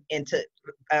experience life. And to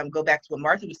go back to what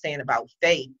Martha was saying about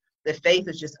faith. The faith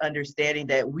is just understanding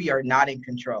that we are not in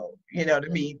control. You know what I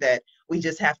mean? That we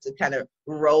just have to kind of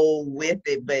roll with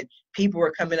it. But people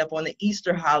are coming up on the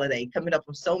Easter holiday, coming up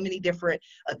on so many different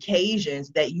occasions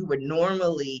that you would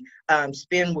normally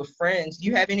spend with friends. Do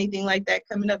you have anything like that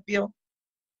coming up, Bill?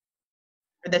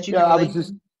 That you I was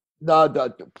just,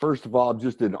 no, first of all, I'm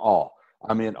just in awe.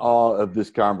 I'm in awe of this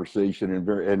conversation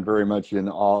and very much in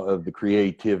awe of the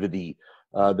creativity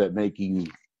that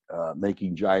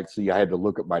Making Giants. See, I had to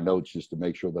look at my notes just to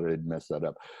make sure that I didn't mess that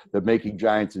up. That Making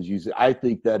Giants is using. I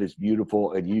think that is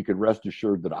beautiful, and you can rest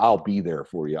assured that I'll be there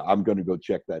for you. I'm going to go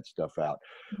check that stuff out.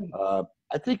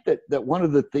 I think that one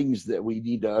of the things that we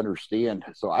need to understand.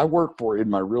 So I work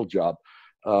in my real job.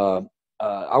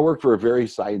 I work for a very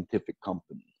scientific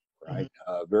company, right?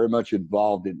 Very much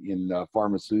involved in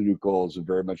pharmaceuticals and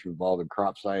very much involved in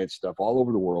crop science stuff all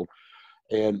over the world.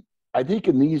 And I think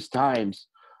in these times,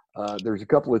 there's a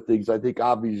couple of things. I think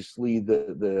obviously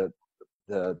the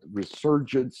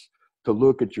resurgence to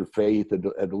look at your faith and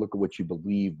to look at what you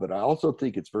believe. But I also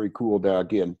think it's very cool. Now,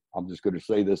 again, I'm just going to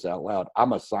say this out loud.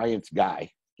 I'm a science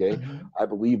guy. Okay. I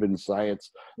believe in science,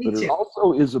 but it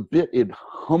also is a bit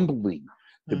humbling,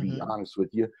 to be honest with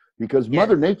you, because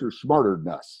Mother Nature's smarter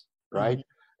than us, right?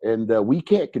 And we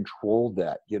can't control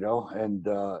that, and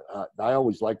I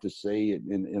always like to say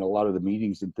in a lot of the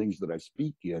meetings and things that I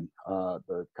speak in,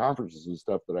 the conferences and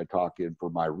stuff that I talk in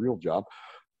for my real job,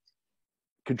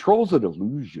 control's an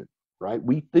illusion, right?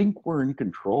 We think we're in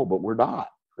control, but we're not,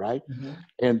 right?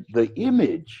 And the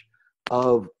image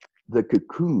of the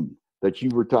cocoon that you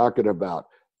were talking about,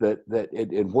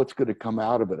 and what's going to come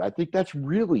out of it, I think that's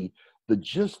really the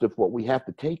gist of what we have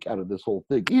to take out of this whole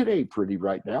thing. It ain't pretty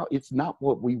right now. It's not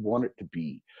what we want it to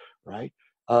be, right?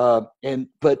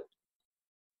 But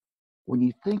when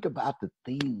you think about the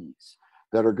things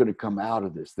that are going to come out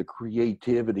of this, the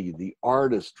creativity, the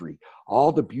artistry,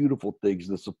 all the beautiful things,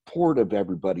 the support of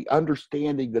everybody,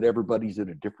 understanding that everybody's in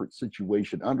a different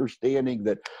situation, understanding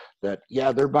that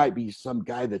there might be some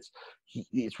guy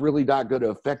it's really not going to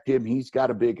affect him. He's got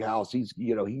a big house. He's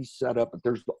set up, but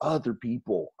there's other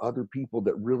people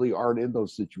that really aren't in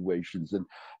those situations,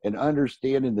 and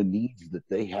understanding the needs that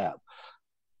they have.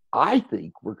 I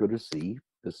think we're going to see,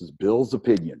 this is Bill's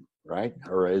opinion, right?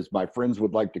 Or as my friends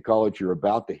would like to call it, you're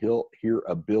about to hear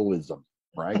a Billism,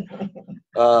 right?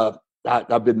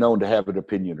 I've been known to have an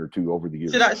opinion or two over the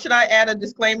years. Should I add a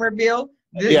disclaimer, Bill?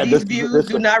 These views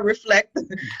do not reflect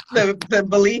the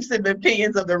beliefs and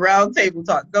opinions of the Round Table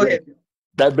Talk. Go ahead, Bill.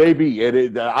 That may be,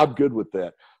 and I'm good with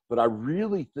that. But I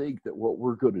really think that what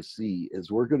we're going to see is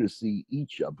we're going to see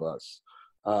each of us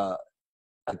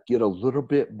get a little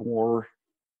bit more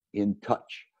in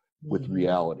touch with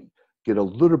reality, get a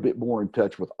little bit more in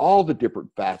touch with all the different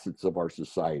facets of our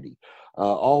society,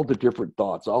 all the different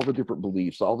thoughts, all the different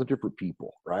beliefs, all the different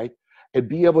people, right? And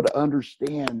be able to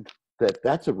understand that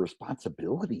that's a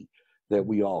responsibility that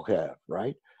we all have,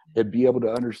 right? And be able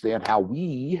to understand how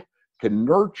we can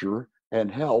nurture and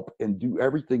help and do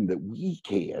everything that we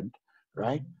can,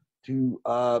 right? To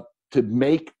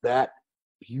make that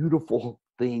beautiful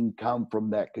thing come from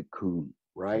that cocoon,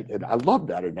 right? And I love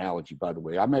that analogy, by the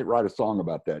way. I might write a song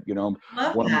about that.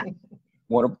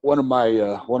 One of my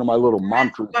little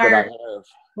mantras that I have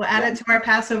We'll add it to our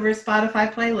Passover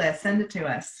Spotify playlist. Send it to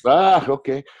us.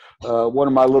 Okay. One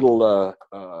of my little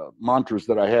mantras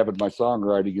that I have in my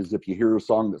songwriting is, if you hear a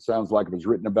song that sounds like it was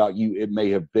written about you, it may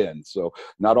have been. So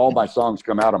not all my songs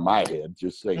come out of my head,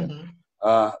 just saying.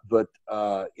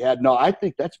 Yeah, no, I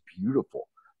think that's beautiful.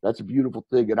 That's a beautiful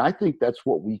thing. And I think that's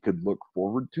what we could look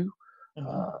forward to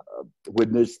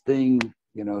when this thing,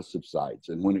 you know, subsides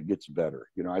and when it gets better.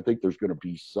 You know, I think there's going to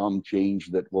be some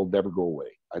change that will never go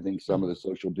away. I think some of the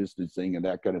social distancing and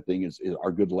that kind of thing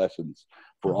are good lessons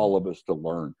for all of us to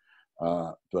learn.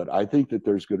 But I think that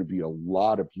there's going to be a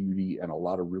lot of beauty and a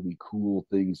lot of really cool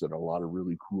things and a lot of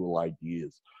really cool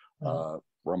ideas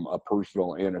from a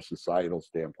personal and a societal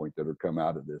standpoint that are come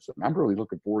out of this. And I'm really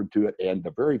looking forward to it. And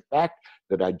the very fact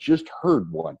that I just heard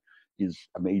one is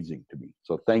amazing to me.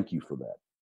 So thank you for that.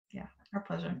 Yeah, our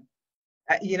pleasure.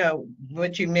 You know,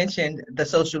 what you mentioned, the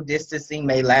social distancing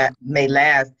may last.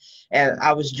 And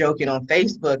I was joking on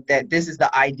Facebook that this is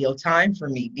the ideal time for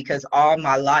me, because all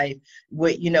my life,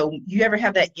 you know, you ever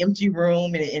have that empty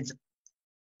room and it's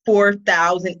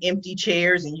 4,000 empty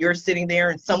chairs and you're sitting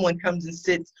there and someone comes and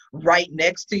sits right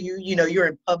next to you. You know, you're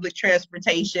in public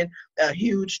transportation, a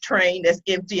huge train that's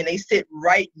empty, and they sit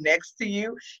right next to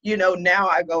you. You know, now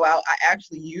I go out, I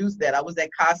actually use that. I was at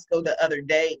Costco the other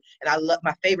day, and I love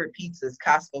my favorite pizza is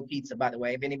Costco pizza, by the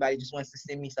way. If anybody just wants to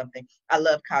send me something, I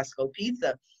love Costco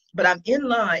pizza. But I'm in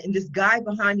line, and this guy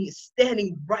behind me is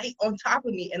standing right on top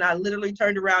of me. And I literally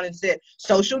turned around and said,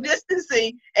 social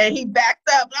distancing. And he backed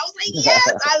up. And I was like,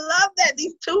 yes, I love that.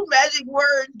 These two magic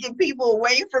words get people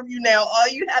away from you now. All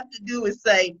you have to do is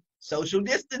say social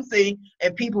distancing,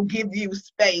 and people give you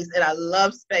space. And I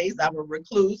love space. I'm a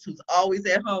recluse who's always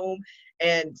at home.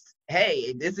 And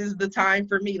hey, this is the time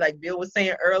for me. Like Bill was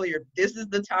saying earlier, this is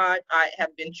the time I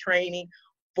have been training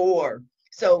for.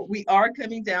 So we are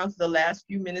coming down to the last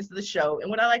few minutes of the show. And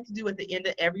what I like to do at the end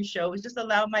of every show is just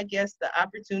allow my guests the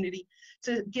opportunity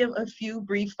to give a few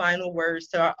brief final words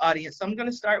to our audience. So I'm going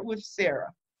to start with Sera.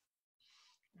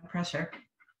 No pressure.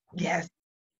 Yes.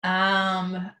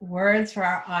 Words for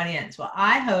our audience. Well,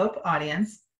 I hope,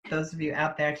 audience, those of you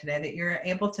out there today, that you're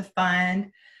able to find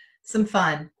some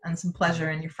fun and some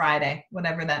pleasure in your Friday,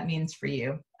 whatever that means for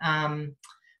you.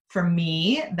 For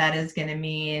me, that is going to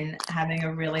mean having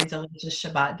a really delicious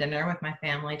Shabbat dinner with my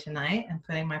family tonight and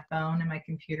putting my phone and my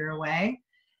computer away.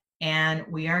 And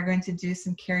we are going to do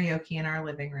some karaoke in our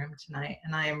living room tonight.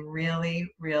 And I am really,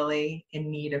 really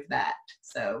in need of that.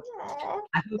 So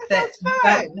I hope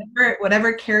that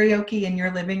whatever karaoke in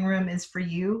your living room is for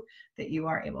you, that you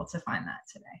are able to find that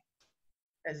today.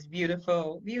 That's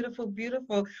beautiful, beautiful,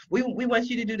 beautiful. We want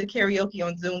you to do the karaoke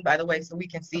on Zoom, by the way, so we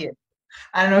can see it.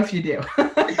 I don't know if you do.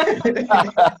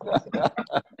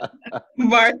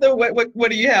 Martha,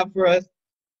 what do you have for us?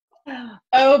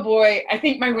 Oh boy, I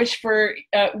think my wish for,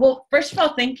 well, first of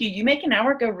all, thank you. You make an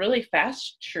hour go really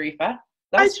fast, Sharifa.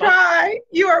 I try.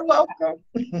 You are welcome.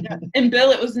 Yeah. And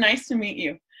Bill, it was nice to meet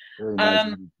you. Very nice to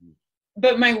meet you.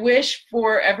 But my wish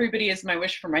for everybody is my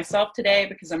wish for myself today,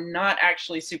 because I'm not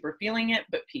actually super feeling it,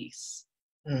 but peace.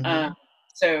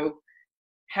 So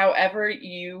however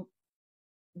you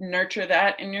nurture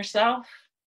that in yourself,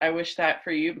 I wish that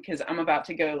for you, because I'm about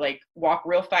to go like walk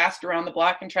real fast around the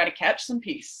block and try to catch some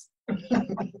peace.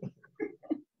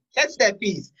 Catch that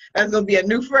peace. That's gonna be a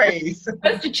new phrase.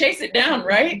 That's to chase it down,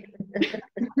 right?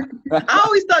 I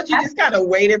always thought you just kind of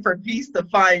waited for peace to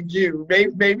find you.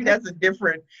 Maybe that's a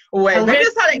different way. Maybe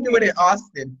that's how they do it in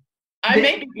Austin. I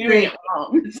may be doing it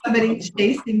wrong. Somebody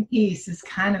chasing peace is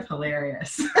kind of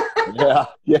hilarious. Yeah,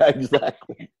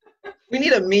 exactly. We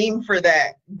need a meme for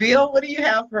that. Bill, what do you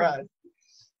have for us?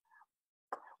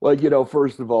 Well, you know,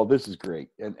 first of all, this is great.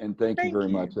 And thank you very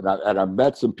much. And I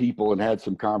met some people and had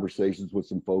some conversations with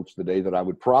some folks today that I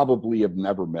would probably have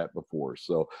never met before.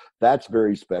 So that's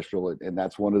very special. And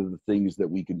that's one of the things that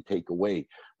we can take away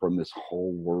from this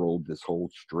whole world, this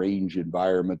whole strange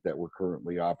environment that we're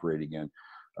currently operating in.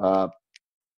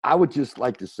 I would just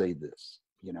like to say this,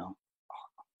 you know,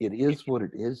 it is what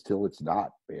it is till it's not,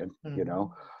 man, you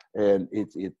know. And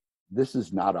this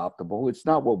is not optimal. It's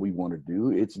not what we want to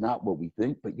do. It's not what we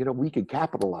think, but you know, we can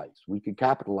capitalize. We can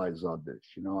capitalize on this.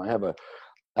 You know, I have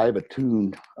a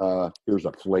tune, here's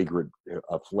a flagrant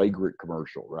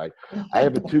commercial, right? I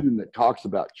have a tune that talks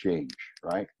about change,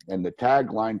 right? And the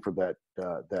tagline for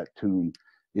that tune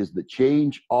is that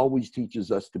change always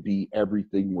teaches us to be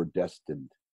everything we're destined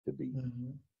to be.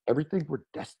 Everything we're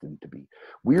destined to be.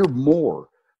 We're more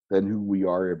than who we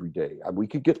are every day. We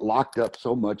could get locked up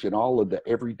so much in all of the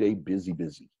everyday busy,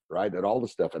 right? And all the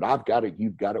stuff. And I've got it,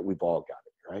 you've got it, we've all got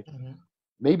it, right?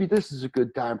 Maybe this is a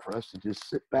good time for us to just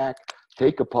sit back,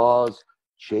 take a pause,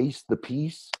 chase the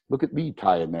piece. Look at me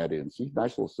tying that in. See,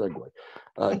 nice little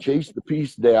segue. Chase the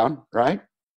piece down, right?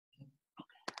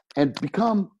 And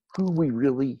become who we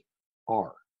really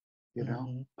are. You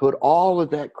know, put all of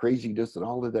that craziness and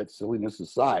all of that silliness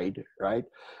aside, right?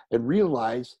 And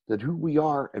realize that who we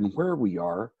are and where we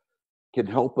are can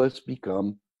help us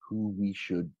become who we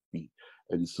should be.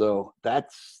 And so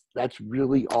that's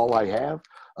really all I have,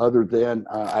 other than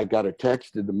I got a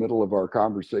text in the middle of our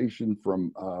conversation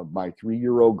from my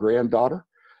 3-year-old granddaughter.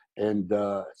 And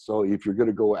so if you're going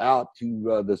to go out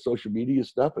to the social media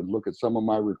stuff and look at some of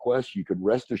my requests, you can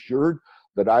rest assured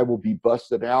that I will be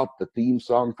busting out the theme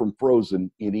song from Frozen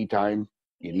anytime,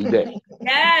 any day.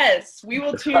 Yes, we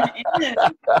will tune in.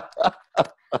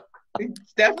 We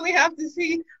definitely have to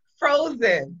see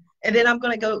Frozen. And then I'm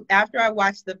going to go, after I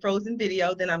watch the Frozen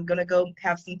video, then I'm going to go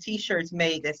have some t-shirts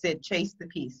made that said chase the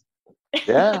piece.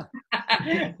 Yeah.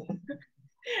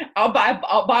 I'll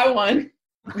buy one.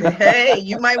 Hey,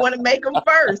 you might want to make them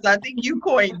first. I think you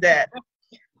coined that.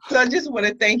 So I just want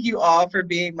to thank you all for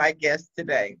being my guest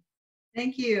today.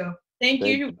 Thank you. Thank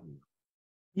you.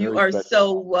 You are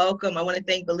so welcome. I want to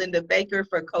thank Belinda Baker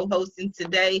for co-hosting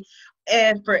today.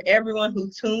 And for everyone who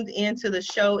tuned into the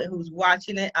show and who's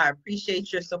watching it, I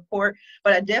appreciate your support.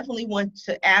 But I definitely want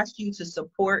to ask you to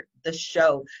support the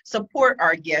show. Support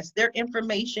our guests. Their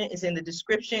information is in the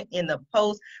description, in the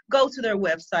post. Go to their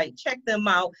website. Check them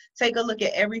out. Take a look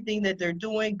at everything that they're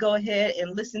doing. Go ahead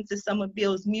and listen to some of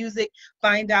Bill's music.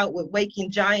 Find out what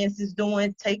Waking Giants is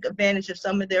doing. Take advantage of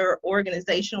some of their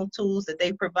organizational tools that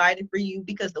they provided for you.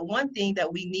 Because the one thing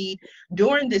that we need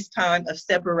during this time of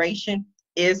separation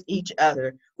is each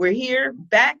other. We're here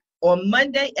back on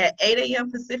Monday at 8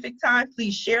 a.m. Pacific time.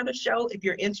 Please share the show. If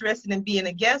you're interested in being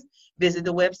a guest, visit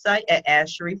the website at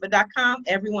AskSharifa.com.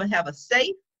 Everyone have a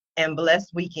safe and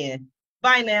blessed weekend.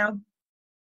 Bye now.